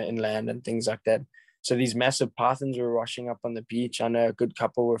rivers, inland and things like that. So these massive pythons were washing up on the beach. I know a good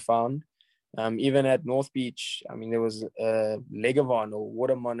couple were found. Even at North Beach, I mean, there was a leguan or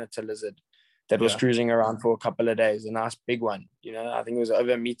water monitor lizard that was cruising around for a couple of days, a nice big one. I think it was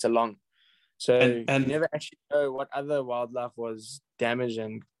over a meter long. So you never actually know what other wildlife was damaged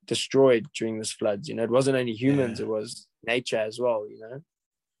and destroyed during this floods. It wasn't only humans, it was nature as well,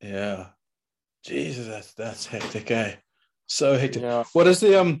 Yeah. Jesus, that's hectic, eh? So hectic. Yeah. What does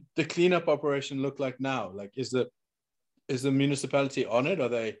the cleanup operation look like now? Like, is the municipality on it? Are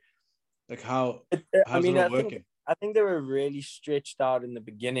they like how's it working? I think they were really stretched out in the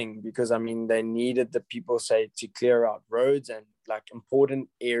beginning because I mean they needed the people to clear out roads and like important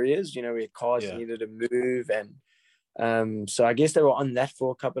areas, where cars needed to move, and so I guess they were on that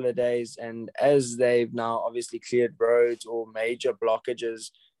for a couple of days. And as they've now obviously cleared roads or major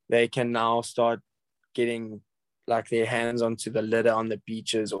blockages, they can now start getting like their hands onto the litter on the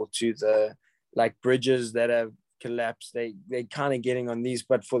beaches or to the like bridges that have collapsed. They kind of getting on these,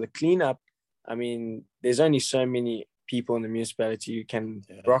 but for the cleanup, I mean, there's only so many people in the municipality who can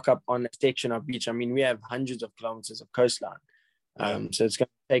rock up on a section of beach. I mean, we have hundreds of kilometers of coastline, so it's going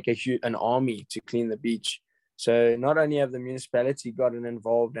to take an army to clean the beach. So not only have the municipality gotten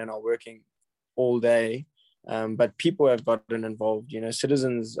involved and are working all day, But people have gotten involved,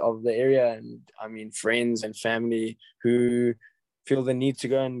 citizens of the area, and I mean friends and family who feel the need to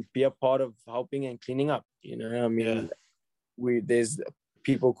go and be a part of helping and cleaning up. I mean, there's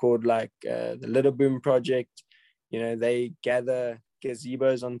people called like the Litter Boom Project. They gather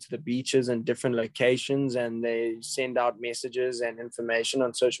gazebos onto the beaches and different locations, and they send out messages and information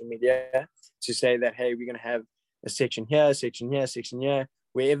on social media to say that, hey, we're going to have a section here, a section here, a section here,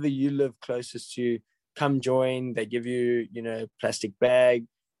 wherever you live closest to, come join. They give you, plastic bag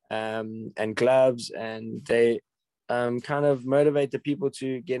and gloves, and they kind of motivate the people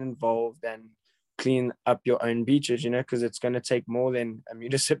to get involved and clean up your own beaches, because it's going to take more than a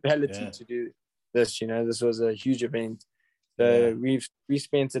municipality to do this. This was a huge event. So we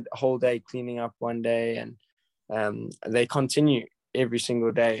spent a whole day cleaning up one day, and they continue every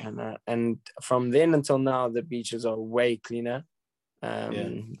single day. And from then until now, the beaches are way cleaner.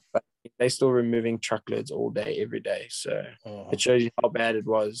 But they're still removing truckloads all day, every day. So it shows you how bad it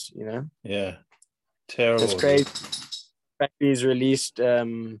was, Yeah, terrible. It's crazy. Factories released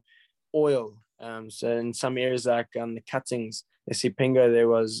oil. So in some areas, like on the cuttings, Sipingo, there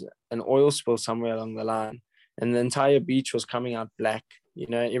was an oil spill somewhere along the line, and the entire beach was coming out black.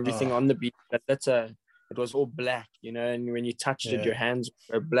 Everything on the beach, it was all black. And when you touched it, your hands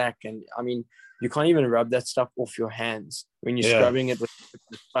were black. And I mean, you can't even rub that stuff off your hands when you're scrubbing it with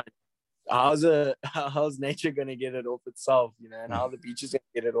the sponge. How's nature gonna get it off itself? And how the beach is gonna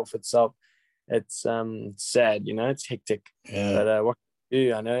get it off itself? It's sad. It's hectic. But what can you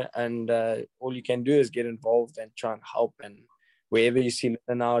do? I know, and all you can do is get involved and try and help. And wherever you see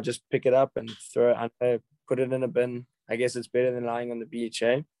litter now, just pick it up and throw it. I know, put it in a bin. I guess it's better than lying on the beach,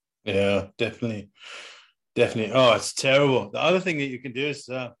 eh? Yeah, definitely. Oh, it's terrible. The other thing that you can do is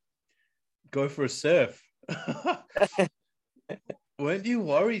go for a surf. Weren't you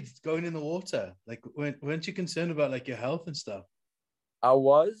worried going in the water? Like, weren't you concerned about like your health and stuff? I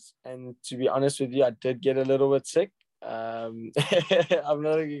was, and to be honest with you, I did get a little bit sick. I'm not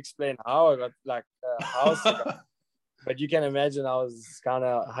going to explain how I got how sick, but you can imagine I was kind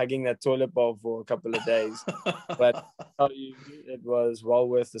of hugging that toilet bowl for a couple of days. But I'll tell you, it was well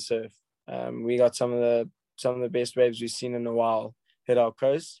worth the surf. We got some of the best waves we've seen in a while hit our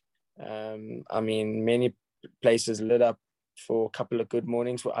coast. I mean, many places lit up for a couple of good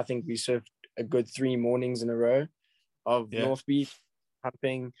mornings. I think we surfed a good 3 mornings in a row of North Beach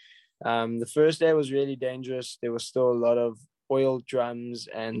pumping. The first day was really dangerous. There was still a lot of oil drums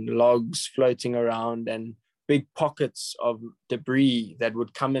and logs floating around, and big pockets of debris that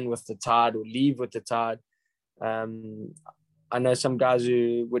would come in with the tide or leave with the tide. I know some guys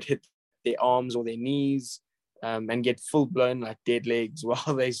who would hit their arms or their knees and get full blown like dead legs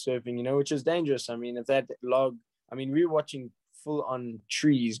while they're surfing, which is dangerous. I mean, if that log, we were watching full on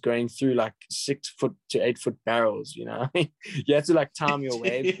trees going through like 6 foot to 8 foot barrels, you have to like time your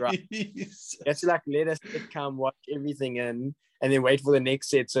waves, right? You have to like let us come watch everything in, and then wait for the next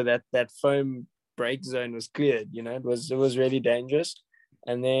set so that foam break zone was cleared. It was really dangerous.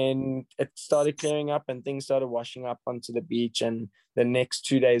 And then it started clearing up and things started washing up onto the beach, and the next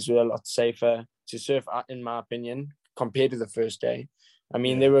 2 days were a lot safer to surf, in my opinion, compared to the first day.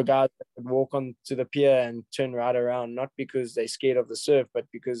 There were guys that would walk onto the pier and turn right around, not because they're scared of the surf, but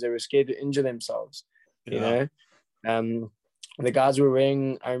because they were scared to injure themselves. The guys were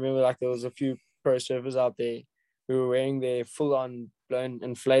wearing, I remember like there was a few pro surfers out there who were wearing their full-on blown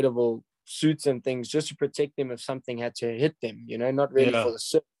inflatable suits and things just to protect them if something had to hit them, not really for the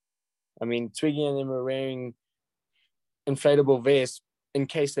surf. Twiggy and them were wearing inflatable vests in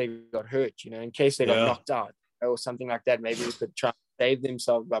case they got hurt, in case they got knocked out or something like that. Maybe they could try and save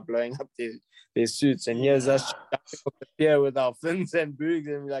themselves by blowing up their suits. And here's us up the pier with our fins and boogs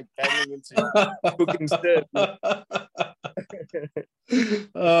and like paddling into cooking surf.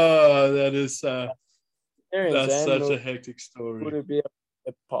 Oh, that is that's such a hectic story. Would be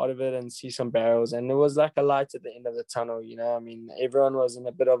a part of it and see some barrels, and there was like a light at the end of the tunnel. Everyone was in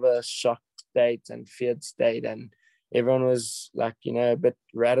a bit of a shock state and feared state, and everyone was like a bit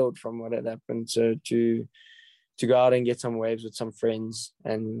rattled from what had happened. So to go out and get some waves with some friends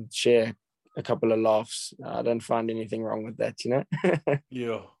and share a couple of laughs, I don't find anything wrong with that.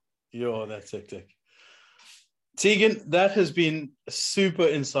 Yeah, that's hectic. Tegan, that has been super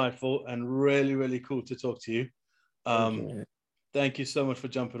insightful and really, really cool to talk to you. Thank you so much for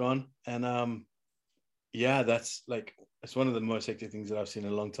jumping on. And that's like, it's one of the most hectic things that I've seen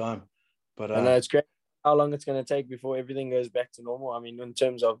in a long time. But I know it's great how long it's going to take before everything goes back to normal. In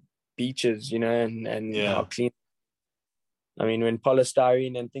terms of beaches, and how clean. When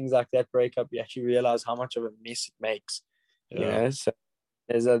polystyrene and things like that break up, you actually realize how much of a mess it makes. So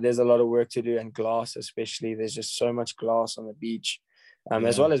there's a lot of work to do, and glass especially. There's just so much glass on the beach,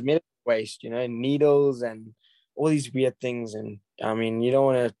 as Yeah. well as medical waste, needles and all these weird things. And I mean, you don't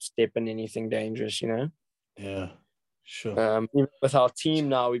want to step in anything dangerous, Yeah, sure. Even with our team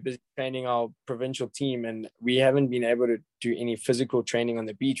now, we're busy training our provincial team, and we haven't been able to do any physical training on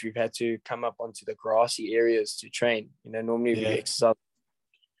the beach. We've had to come up onto the grassy areas to train. Normally we Yeah. exercise.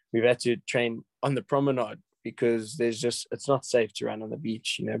 We've had to train on the promenade because it's not safe to run on the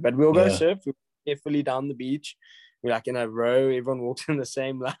beach, But we'll go Yeah. surf. We'll carefully down the beach. We're like in a row. Everyone walks in the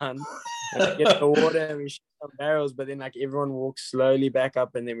same line. And we get the water and we shoot some barrels, but then like everyone walks slowly back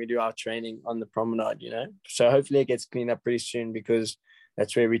up, and then we do our training on the promenade, So hopefully it gets cleaned up pretty soon, because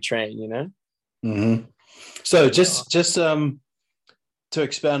that's where we train, Mm-hmm. So just to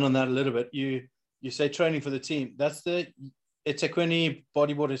expand on that a little bit, you say training for the team. That's the eThekwini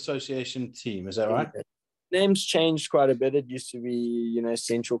Bodyboard Association team, is that right? Names changed quite a bit. It used to be,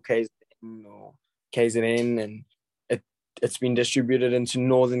 Central KZN or KZN, and it's been distributed into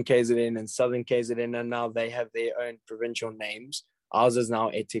Northern KZN and Southern KZN, and now they have their own provincial names. Ours is now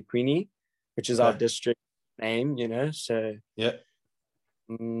eThekwini, which is our district name, So yeah.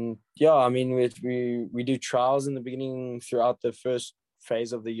 I mean, we do trials in the beginning throughout the first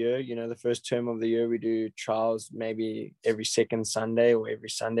phase of the year. The first term of the year, we do trials maybe every second Sunday or every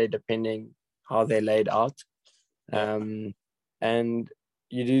Sunday, depending how they're laid out. And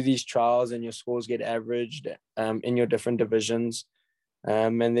you do these trials and your scores get averaged in your different divisions.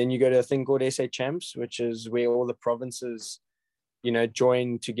 And then you go to a thing called SA Champs, which is where all the provinces,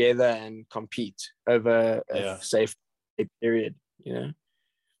 join together and compete over a safe period,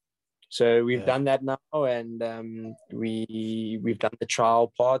 So we've done that now, and we've done the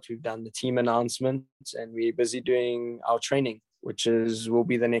trial part, we've done the team announcements, and we're busy doing our training, which will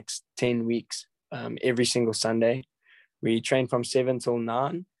be the next 10 weeks, every single Sunday. We train from 7 till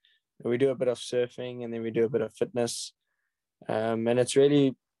 9. We do a bit of surfing, and then we do a bit of fitness. And it's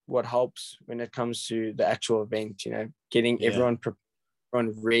really what helps when it comes to the actual event, getting everyone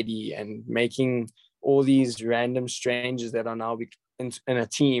ready and making all these random strangers that are now in a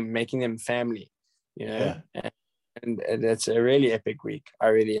team, making them family, And it's a really epic week. I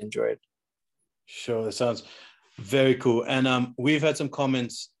really enjoy it. Sure, that sounds very cool. And we've had some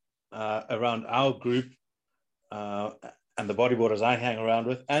comments around our group and the bodyboarders I hang around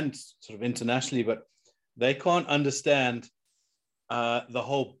with, and sort of internationally, but they can't understand the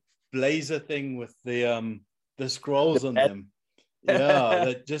whole blazer thing with the scrolls on them. Yeah,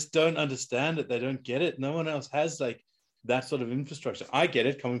 they just don't understand it. They don't get it. No one else has like that sort of infrastructure. I get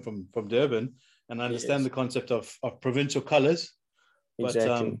it coming from Durban, and I understand the concept of provincial colors, but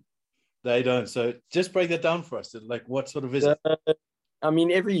they don't. So just break that down for us. Like, what sort of is it? I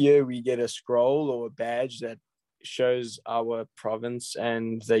mean, every year we get a scroll or a badge that shows our province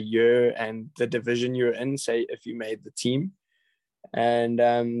and the year and the division you're in, say if you made the team. And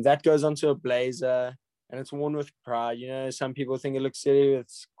that goes onto a blazer, and it's worn with pride. Some people think it looks silly.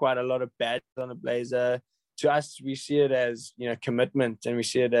 It's quite a lot of badges on a blazer. To us, we see it as, commitment, and we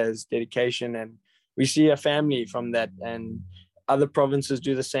see it as dedication, and we see a family from that. And other provinces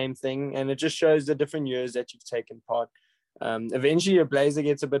do the same thing, and it just shows the different years that you've taken part. Eventually your blazer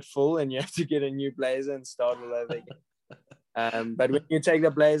gets a bit full and you have to get a new blazer and start all over again. But when you take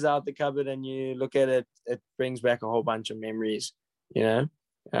the blazer out the cupboard and you look at it, it brings back a whole bunch of memories,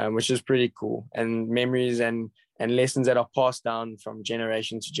 which is pretty cool. And memories and lessons that are passed down from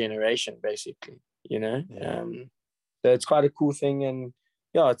generation to generation, basically, So it's quite a cool thing. And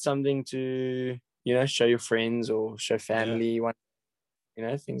it's something to, show your friends or show family,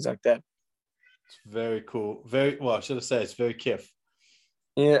 things like that. It's very cool. Very well, I should have said it's very kiff.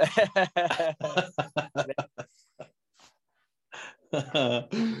 Yeah.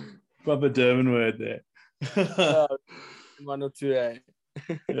 Proper Durban word there. 1 or 2.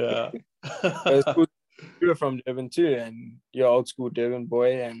 Yeah. It's cool. You're from Durban too, and you're old school Durban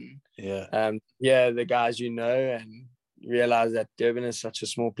boy, and the guys and realize that Durban is such a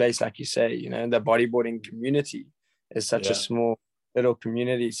small place, like you say. The bodyboarding community is such a small little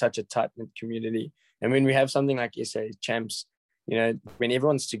community, such a tight-knit community. And when we have something like SA Champs, when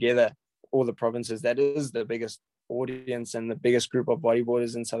everyone's together, all the provinces, that is the biggest audience and the biggest group of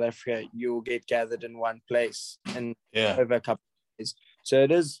bodyboarders in South Africa. You'll get gathered in one place and over a couple of days. So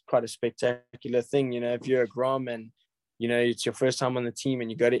it is quite a spectacular thing. If you're a Grom and it's your first time on the team and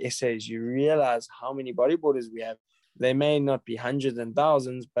you go to SAs, you realize how many bodyboarders we have. They may not be hundreds and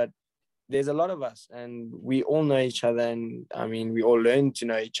thousands, but there's a lot of us, and we all know each other. And I mean, we all learn to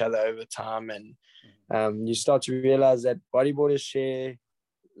know each other over time. And you start to realize that bodyboarders share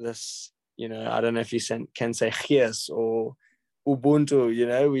this, I don't know if you can say gees or Ubuntu, you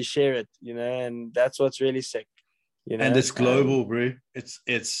know, we share it, you know, and that's what's really sick, you know. And it's global, bro. It's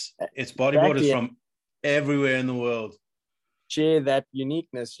bodyboarders exactly. from everywhere in the world. Share that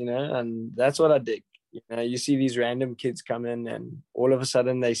uniqueness, you know, and that's what I dig. You know, you see these random kids come in and all of a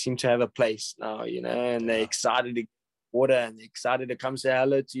sudden they seem to have a place now, you know, and they're excited to water and they're excited to come say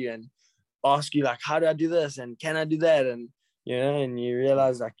hello to you and ask you like, how do I do this? And can I do that? And, you know, and you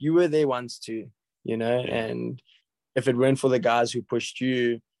realize like you were there once too, you know, and if it weren't for the guys who pushed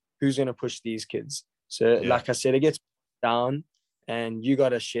you, who's going to push these kids? So like I said, it gets down and you got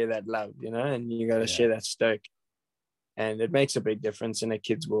to share that love, you know, and you got to share that stoke. And it makes a big difference in a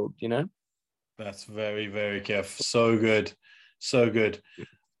kid's world, you know? That's very, very careful. So good. So good.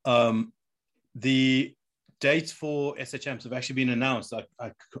 The dates for SA Champs have actually been announced. I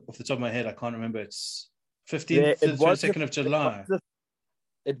off the top of my head, I can't remember. It's 15th to 22nd of July.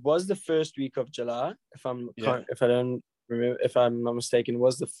 It was the first week of July. If I'm not mistaken, it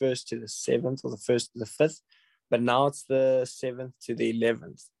was the 1st to the 7th or the 1st to the 5th. But now it's the 7th to the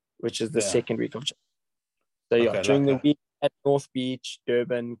 11th, which is the second week of July. So during the week at North Beach,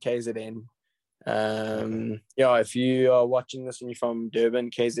 Durban, KZN. If you are watching this and you're from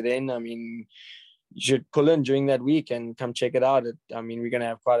Durban, KZN, I mean, you should pull in during that week and come check it out. We're going to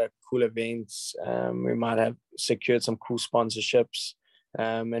have quite a cool events. We might have secured some cool sponsorships,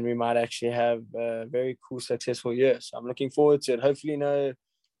 and we might actually have a very cool, successful year. So I'm looking forward to it. Hopefully no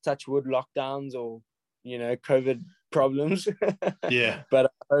touch wood lockdowns or, you know, COVID problems. But I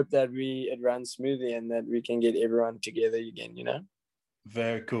hope that it runs smoothly and that we can get everyone together again, you know?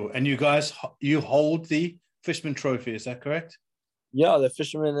 Very cool. And you guys, you hold the Fishman Trophy, is that correct? Yeah, the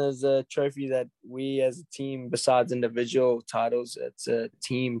Fisherman is a trophy that we as a team, besides individual titles, it's a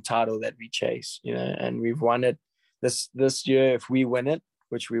team title that we chase, you know, and we've won it this year. If we win it,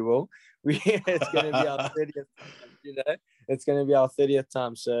 which we will, it's going to be our 30th time, you know, it's going to be our 30th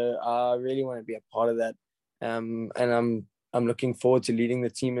time. So I really want to be a part of that. And I'm looking forward to leading the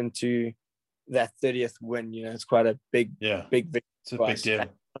team into that 30th win. You know, it's quite a big victory. It's a big deal.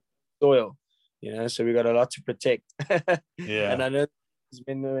 Soil, you know, so we got a lot to protect. And I know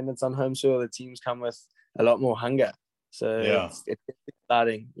when it's on home soil, the teams come with a lot more hunger. So it's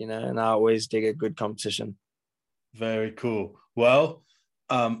exciting, you know, and I always dig a good competition. Very cool. Well,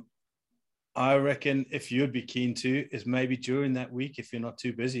 I reckon if you'd be keen to, is maybe during that week, if you're not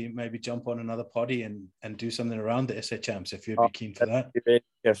too busy, maybe jump on another potty and do something around the SA Champs, if you'd be keen for that.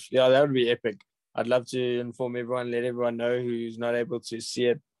 Yeah, that would be epic. I'd love to inform everyone, let everyone know who's not able to see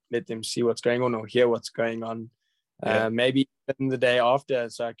it, let them see what's going on or hear what's going on. Maybe in the day after,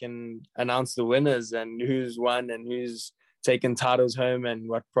 so I can announce the winners and who's won and who's taken titles home and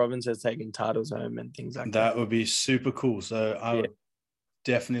what province has taken titles home and things like that. That would be super cool. So I would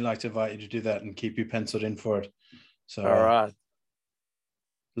definitely like to invite you to do that and keep you penciled in for it. So all right.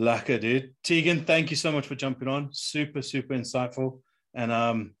 Laka, dude. Tegan, thank you so much for jumping on. Super, super insightful.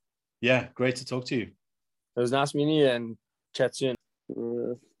 And great to talk to you. It was nice meeting you and chat soon.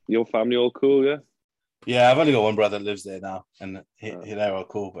 Your family all cool, yeah? Yeah, I've only got one brother that lives there now, and they're all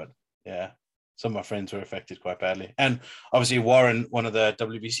cool, but yeah, some of my friends were affected quite badly. And obviously Warren, one of the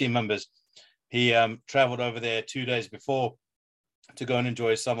WBC members, he traveled over there 2 days before to go and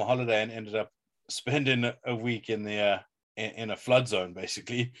enjoy his summer holiday and ended up spending a week in the in a flood zone,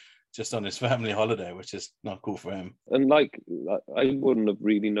 basically, just on his family holiday, which is not cool for him. And like, I wouldn't have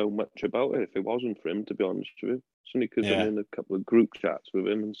really known much about it if it wasn't for him, to be honest with you. It's only because I'm in a couple of group chats with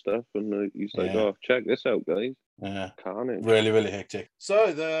him and stuff, and he's like, "Oh, check this out, guys." Yeah, carnage. Really, really hectic.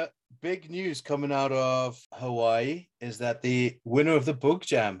 So the big news coming out of Hawaii is that the winner of the Book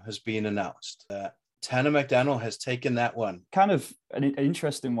Jam has been announced. Tanner McDaniel has taken that one. Kind of an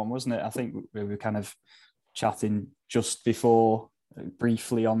interesting one, wasn't it? I think we were kind of chatting just before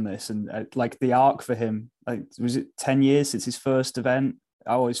briefly on this, and like the arc for him, like, was it 10 years since his first event?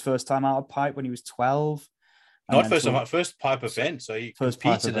 His first time out of pipe when he was 12. Not first pipe event. So he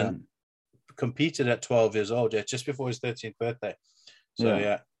competed at 12 years old, just before his 13th birthday.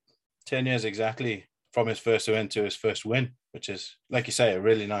 So 10 years exactly from his first event to his first win, which is, like you say, a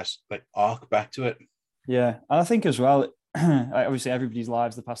really nice arc back to it. Yeah, and I think as well, obviously everybody's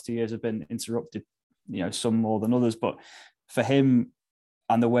lives the past 2 years have been interrupted, you know, some more than others, but for him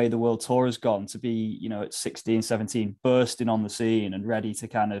and the way the world tour has gone, to be, you know, at 16, 17, bursting on the scene and ready to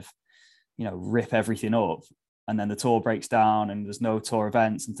kind of, you know, rip everything up, and then the tour breaks down and there's no tour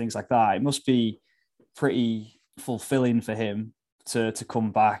events and things like that, it must be pretty fulfilling for him to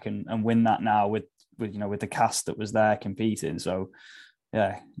come back and win that now with the cast that was there competing. So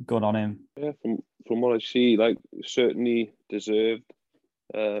yeah, good on him. Yeah, from what I see, certainly deserved.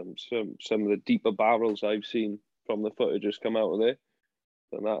 Some of the deeper barrels I've seen from the footage that's come out of there.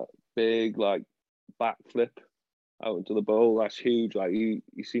 And that big like backflip out into the bowl, that's huge. Like you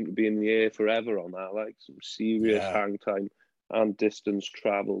seem to be in the air forever on that, like some serious hang time and distance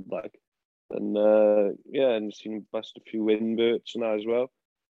travelled, like. And and seen him bust a few inverts and that as well.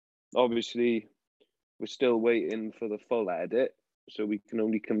 Obviously, we're still waiting for the full edit, so we can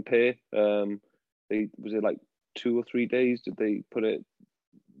only compare. Was it like 2 or 3 days? Did they put it?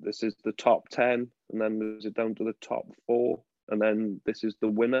 This is the top 10, and then was it down to the top 4, and then this is the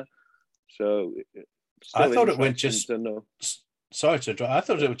winner. So I thought it went just. Sorry to interrupt. I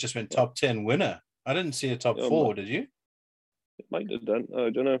thought it just went top 10 winner. I didn't see a top 4. Did you? It might have done. I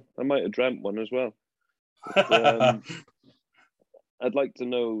don't know. I might have dreamt one as well. But, I'd like to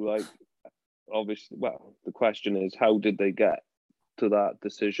know, like, obviously, well, the question is, how did they get to that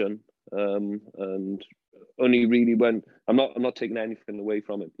decision? And only really when I'm not taking anything away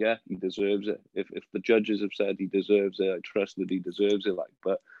from him. Yeah, he deserves it. If the judges have said he deserves it, I trust that he deserves it. Like,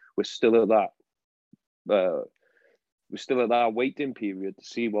 but we're still at that waiting period to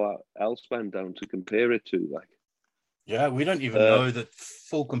see what else went down to compare it to. Like, yeah, we don't even know the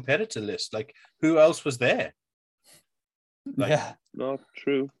full competitor list. Like, who else was there? Like, no,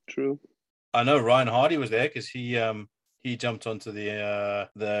 true. I know Ryan Hardy was there because he jumped onto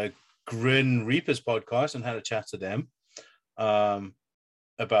the Grin Reapers podcast and had a chat to them about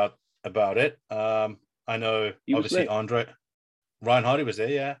it. I know obviously Ryan Hardy was there.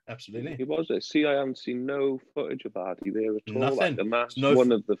 Yeah, absolutely. He was there. See, I haven't seen no footage of Hardy there at all. Nothing. Like, and that's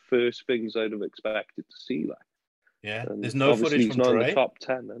one of the first things I'd have expected to see. Like. Yeah, there's no footage from Dre. In the top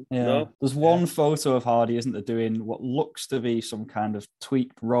 10 then. Yeah, no? There's one photo of Hardy, isn't there, doing what looks to be some kind of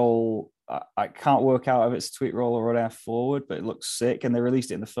tweaked roll. I can't work out if it's a tweaked roll or an F forward, but it looks sick. And they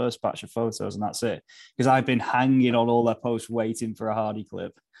released it in the first batch of photos, and that's it. Because I've been hanging on all their posts waiting for a Hardy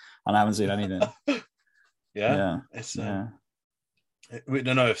clip, and I haven't seen anything. It's we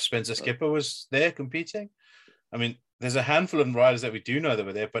don't know if Spencer Skipper was there competing. I mean, there's a handful of riders that we do know that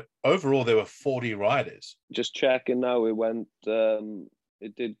were there, but overall there were 40 riders. Just checking now, it went.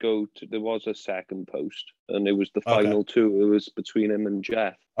 It did go to. There was a second post, and it was the final two. It was between him and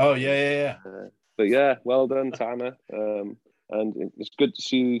Jeff. Oh yeah. But yeah, well done, Tanner. And it's good to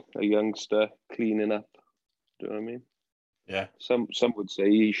see a youngster cleaning up. Do you know what I mean? Yeah. Some would say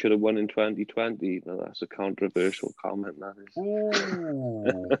he should have won in 2020. Now, that's a controversial comment. That is.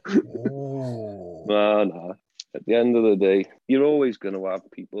 Ooh. No. At the end of the day, you're always going to have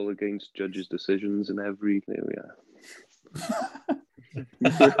people against judges' decisions in every area.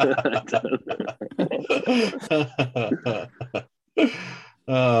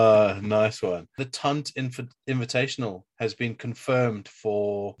 Nice one. The Tunt Invitational has been confirmed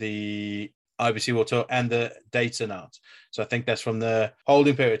for the IBC World Tour, and the dates announced. So I think that's from the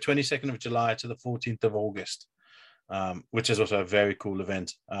holding period, 22nd of July to the 14th of August, which is also a very cool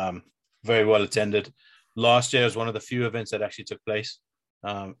event. Very well attended. Last year was one of the few events that actually took place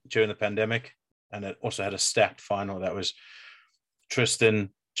during the pandemic, and it also had a stacked final that was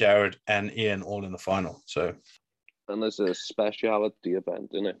Tristan, Jared, and Ian all in the final. So, and there's a speciality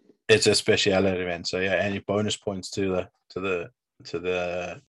event, isn't it? It's a speciality event. So yeah, any bonus points to the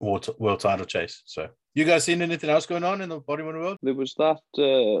world title chase. So, you guys seen anything else going on in the bodybuilding world? There was that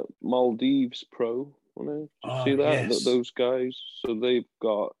Maldives Pro. Did you see that? Yes. Those guys.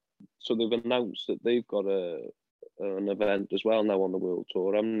 So they've announced that they've got an event as well now on the world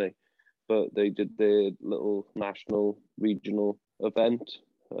tour, haven't they? But they did their little national regional event.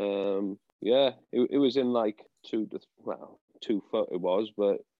 It was in like 2 foot it was,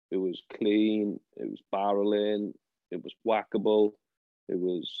 but it was clean, it was barreling, it was whackable, it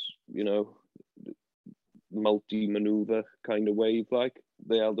was, multi-maneuver kind of wave. Like,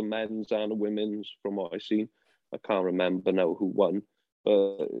 they held a men's and a women's from what I've seen. I can't remember now who won,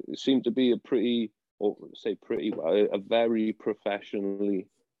 but it seemed to be a very professionally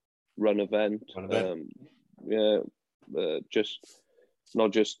run event. Just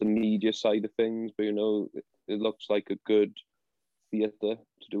not just the media side of things, but it looks like a good theatre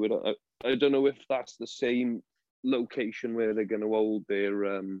to do it. I don't know if that's the same location where they're going to hold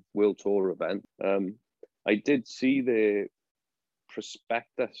their World Tour event. I did see their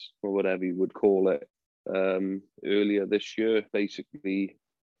prospectus, or whatever you would call it, earlier this year. Basically,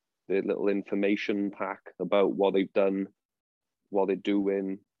 their little information pack about what they've done, what they're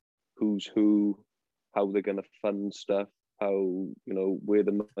doing, who's who, how they're going to fund stuff, how, where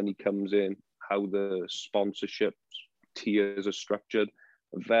the money comes in, how the sponsorship tiers are structured.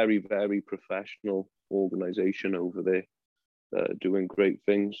 A very, very professional organisation over there, doing great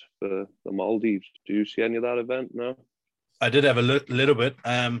things for the Maldives. Do you see any of that event? No? I did have a little bit.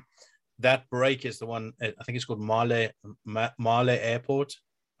 that break is the one. I think it's called Male Airport.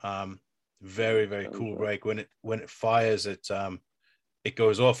 Very, very cool break. When it fires, it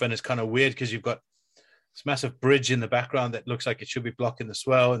goes off, and it's kind of weird because you've got this massive bridge in the background that looks like it should be blocking the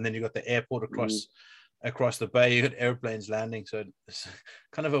swell, and then you've got the airport across the bay. You got airplanes landing, so it's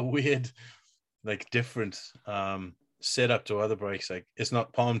kind of a weird, like, different setup to other breaks. Like, it's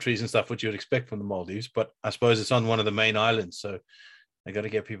not palm trees and stuff which you would expect from the Maldives, but I suppose it's on one of the main islands, so they got to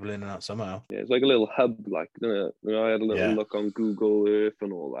get people in and out somehow. Yeah, it's like a little hub. Like, I had a little look on Google Earth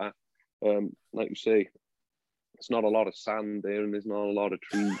and all that. Like you say, it's not a lot of sand there, and there's not a lot of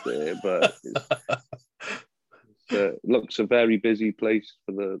trees there, but it looks a very busy place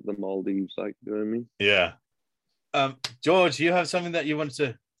for the Maldives. Like, you know what I mean? Yeah. George, you have something that you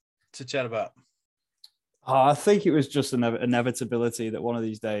wanted to chat about? I think it was just an inevitability that one of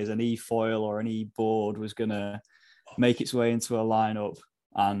these days an e-foil or an e-board was going to make its way into a lineup,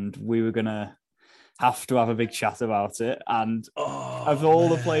 and we were going to have a big chat about it. And of all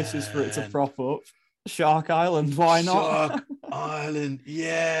the places for it to prop up, Shark Island, why not? Shark Island,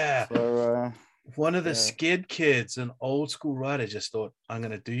 yeah. So, one of the skid kids, an old school rider, just thought, I'm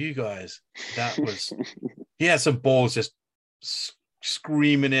going to do you guys. That was, he had some balls just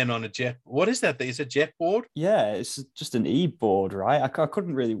screaming in on a jet. What is that? Is a jet board? Yeah, it's just an e-board, right? I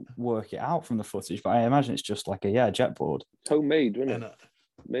couldn't really work it out from the footage, but I imagine it's just like a jet board. It's homemade, wasn't it?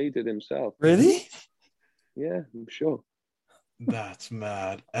 Made it himself. Really? Yeah, I'm sure. That's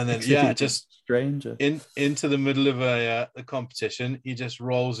mad. And then just stranger into the middle of a competition, he just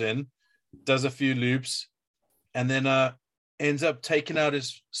rolls in, does a few loops, and then ends up taking out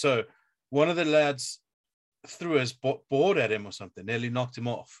so one of the lads threw his board at him or something, nearly knocked him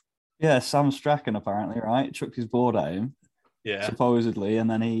off. Yeah, Sam Strachan apparently, right? Chucked his board at him, supposedly, and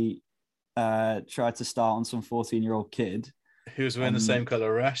then he tried to start on some 14-year-old kid who was wearing the same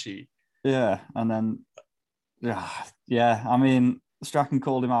color Rashi. Yeah, and then I mean, Strachan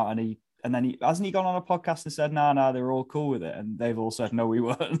called him out, and then hasn't he gone on a podcast and said, no, they were all cool with it, and they've all said no, we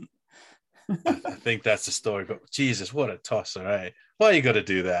weren't. I think that's the story, but Jesus, what a tosser, eh? Why you got to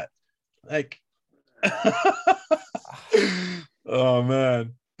do that? Like, oh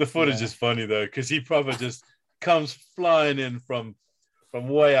man, the footage is funny though, because he probably just comes flying in from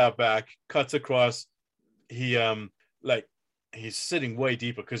way out back, cuts across. He's sitting way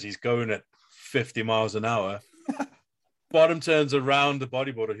deeper because he's going at 50 miles an hour. Bottom turns around the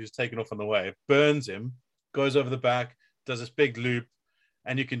bodyboarder who's taken off on the way, burns him, goes over the back, does this big loop,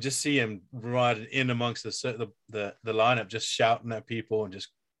 and you can just see him riding in amongst the lineup, just shouting at people and just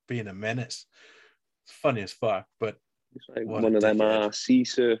being a menace. It's funny as fuck, but it's like one of them sea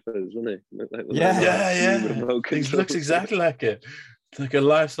surfers, isn't it? Like yeah. He looks exactly like it. It's like a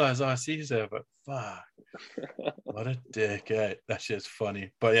life-size RC surfer. Fuck. What a dick, eh? That shit's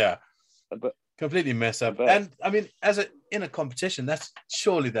funny. But yeah. Completely mess up. And I mean, in a competition, that's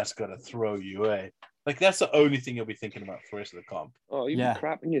got to throw you, eh? Like, that's the only thing you'll be thinking about for the rest of the comp. Oh, you'd be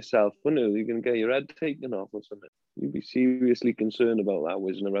crapping yourself, wouldn't you? You're going to get your head taken off or something. You'd be seriously concerned about that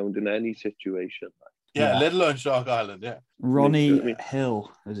whizzing around in any situation. Yeah, let alone Shark Island, yeah. Ronnie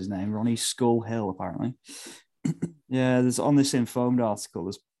Hill is his name. Ronnie Skull Hill, apparently. Yeah, there's on this Informed article,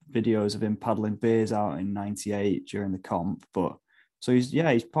 there's videos of him paddling beers out in 98 during the comp. But so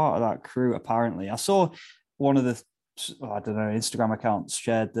he's part of that crew, apparently. I saw one of the Instagram accounts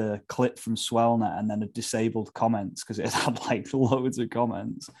shared the clip from Swellnet and then a disabled comments because it had like loads of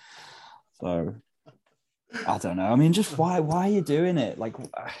comments. So I don't know. I mean, just why are you doing it? Like,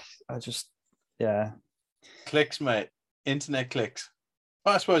 clicks, mate. Internet clicks.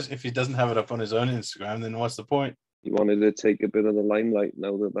 Well, I suppose if he doesn't have it up on his own Instagram, then what's the point? He wanted to take a bit of the limelight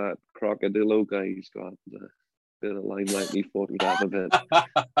now that Crocodilo guy's got a bit of limelight. He thought he'd have a bit.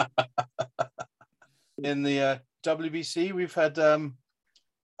 In the WBC, we've had our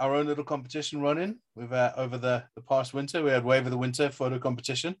own little competition running. We've over the past winter, we had Wave of the Winter photo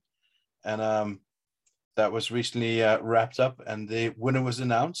competition, and that was recently wrapped up, and the winner was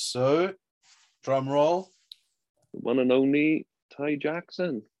announced. So, drum roll. The one and only Ty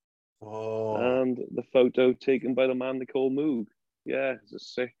Jackson. Oh. And the photo taken by the man they call Moog. Yeah, it's a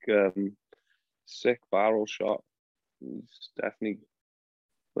sick barrel shot. It's definitely,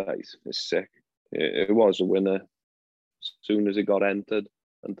 it's sick. It was a winner as soon as it got entered,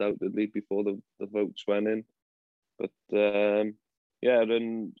 undoubtedly, before the votes went in. But then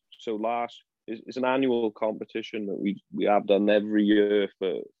it's an annual competition that we have done every year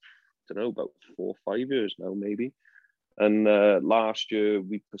for, I don't know, about 4 or 5 years now, maybe. And last year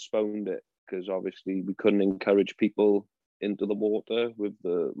we postponed it because obviously we couldn't encourage people into the water with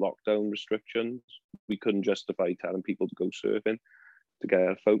the lockdown restrictions. We couldn't justify telling people to go surfing. to get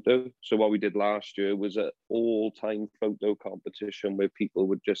a photo. So what we did last year was an all-time photo competition where people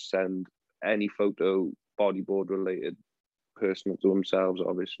would just send any photo, bodyboard related, personal to themselves,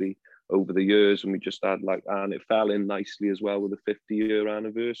 obviously, over the years. And we just had and it fell in nicely as well with the 50-year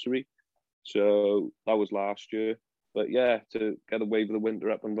anniversary. So that was last year. But yeah, to get Away with the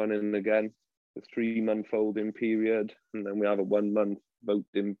Winter up and running again, the 3-month folding period, and then we have a 1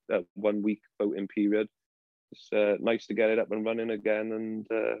 week voting period. It's nice to get it up and running again, and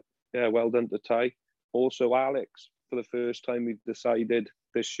yeah, well done to Ty. Also, Alex, for the first time, we've decided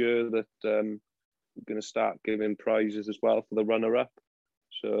this year that we're going to start giving prizes as well for the runner-up.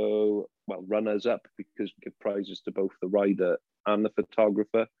 So, well, runners-up, because we give prizes to both the rider and the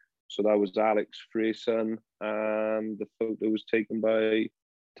photographer. So that was Alex Freyson, and the photo was taken by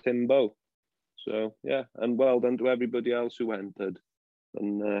Timbo. So, yeah, and well done to everybody else who entered.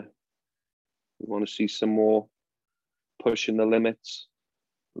 And we want to see some more pushing the limits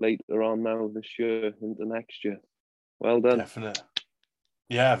later on now this year into next year. Well done. Definitely.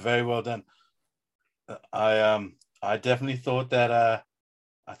 Yeah, very well done. I definitely thought that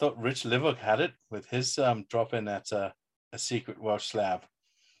I thought Rich Livock had it with his drop in at a secret Welsh slab.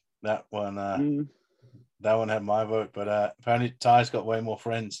 That one had my vote, but apparently Ty's got way more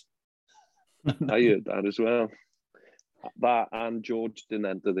friends. I heard that as well. That and George didn't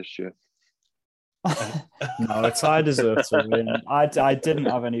enter this year. No, Ty deserved to win. I didn't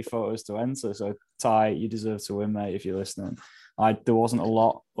have any photos to enter, so Ty, you deserve to win, mate, if you're listening. There wasn't a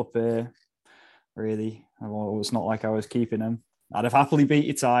lot up here, really. It was not like I was keeping him. I'd have happily beat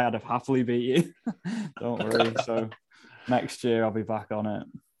you, Ty. I'd have happily beat you. Don't worry. So next year I'll be back on it.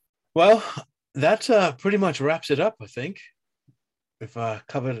 Well, that pretty much wraps it up, I think. We've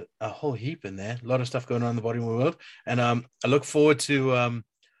covered a whole heap in there. A lot of stuff going on in the bodyboarding world. And I look forward to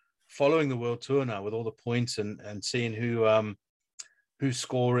following the World Tour now with all the points and seeing who's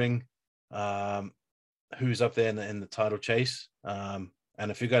scoring, who's up there in the title chase. And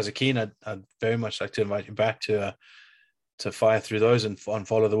if you guys are keen, I'd very much like to invite you back to fire through those and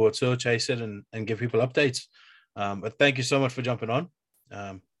follow the World Tour, chase it, and give people updates. But thank you so much for jumping on.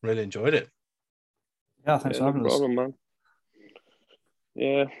 Really enjoyed it. Yeah, thanks for having us. No problem, man.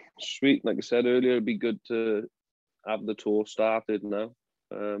 Yeah, sweet. Like I said earlier, it'd be good to have the tour started now.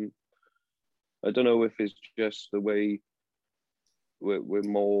 I don't know if it's just the way we're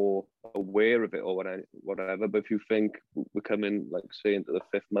more aware of it or whatever, but if you think we're coming, like, say, into the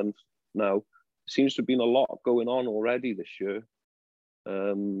 5th month now, it seems to have been a lot going on already this year.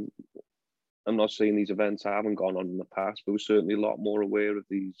 I'm not saying these events haven't gone on in the past, but we're certainly a lot more aware of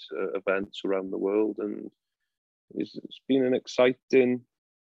these events around the world, and it's been an exciting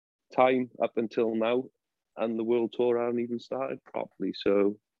time up until now, and the World Tour hasn't even started properly,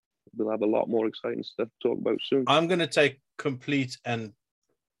 so we'll have a lot more exciting stuff to talk about soon. I'm going to take complete and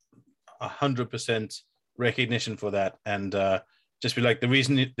 100% recognition for that, and just be like, the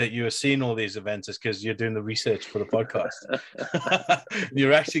reason that you are seeing all these events is because you're doing the research for the podcast.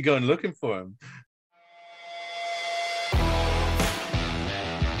 You're actually going looking for them.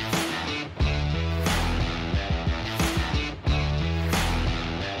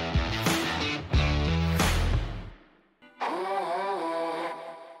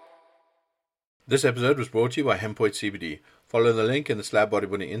 This episode was brought to you by Hempoint CBD. Follow the link in the Slab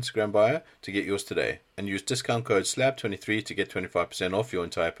Bodyboarding Instagram bio to get yours today, and use discount code SLAB23 to get 25% off your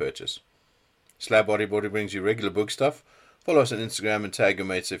entire purchase. Slab Bodyboarding brings you regular book stuff. Follow us on Instagram and tag your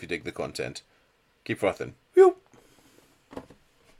mates if you dig the content. Keep frothing. Whew.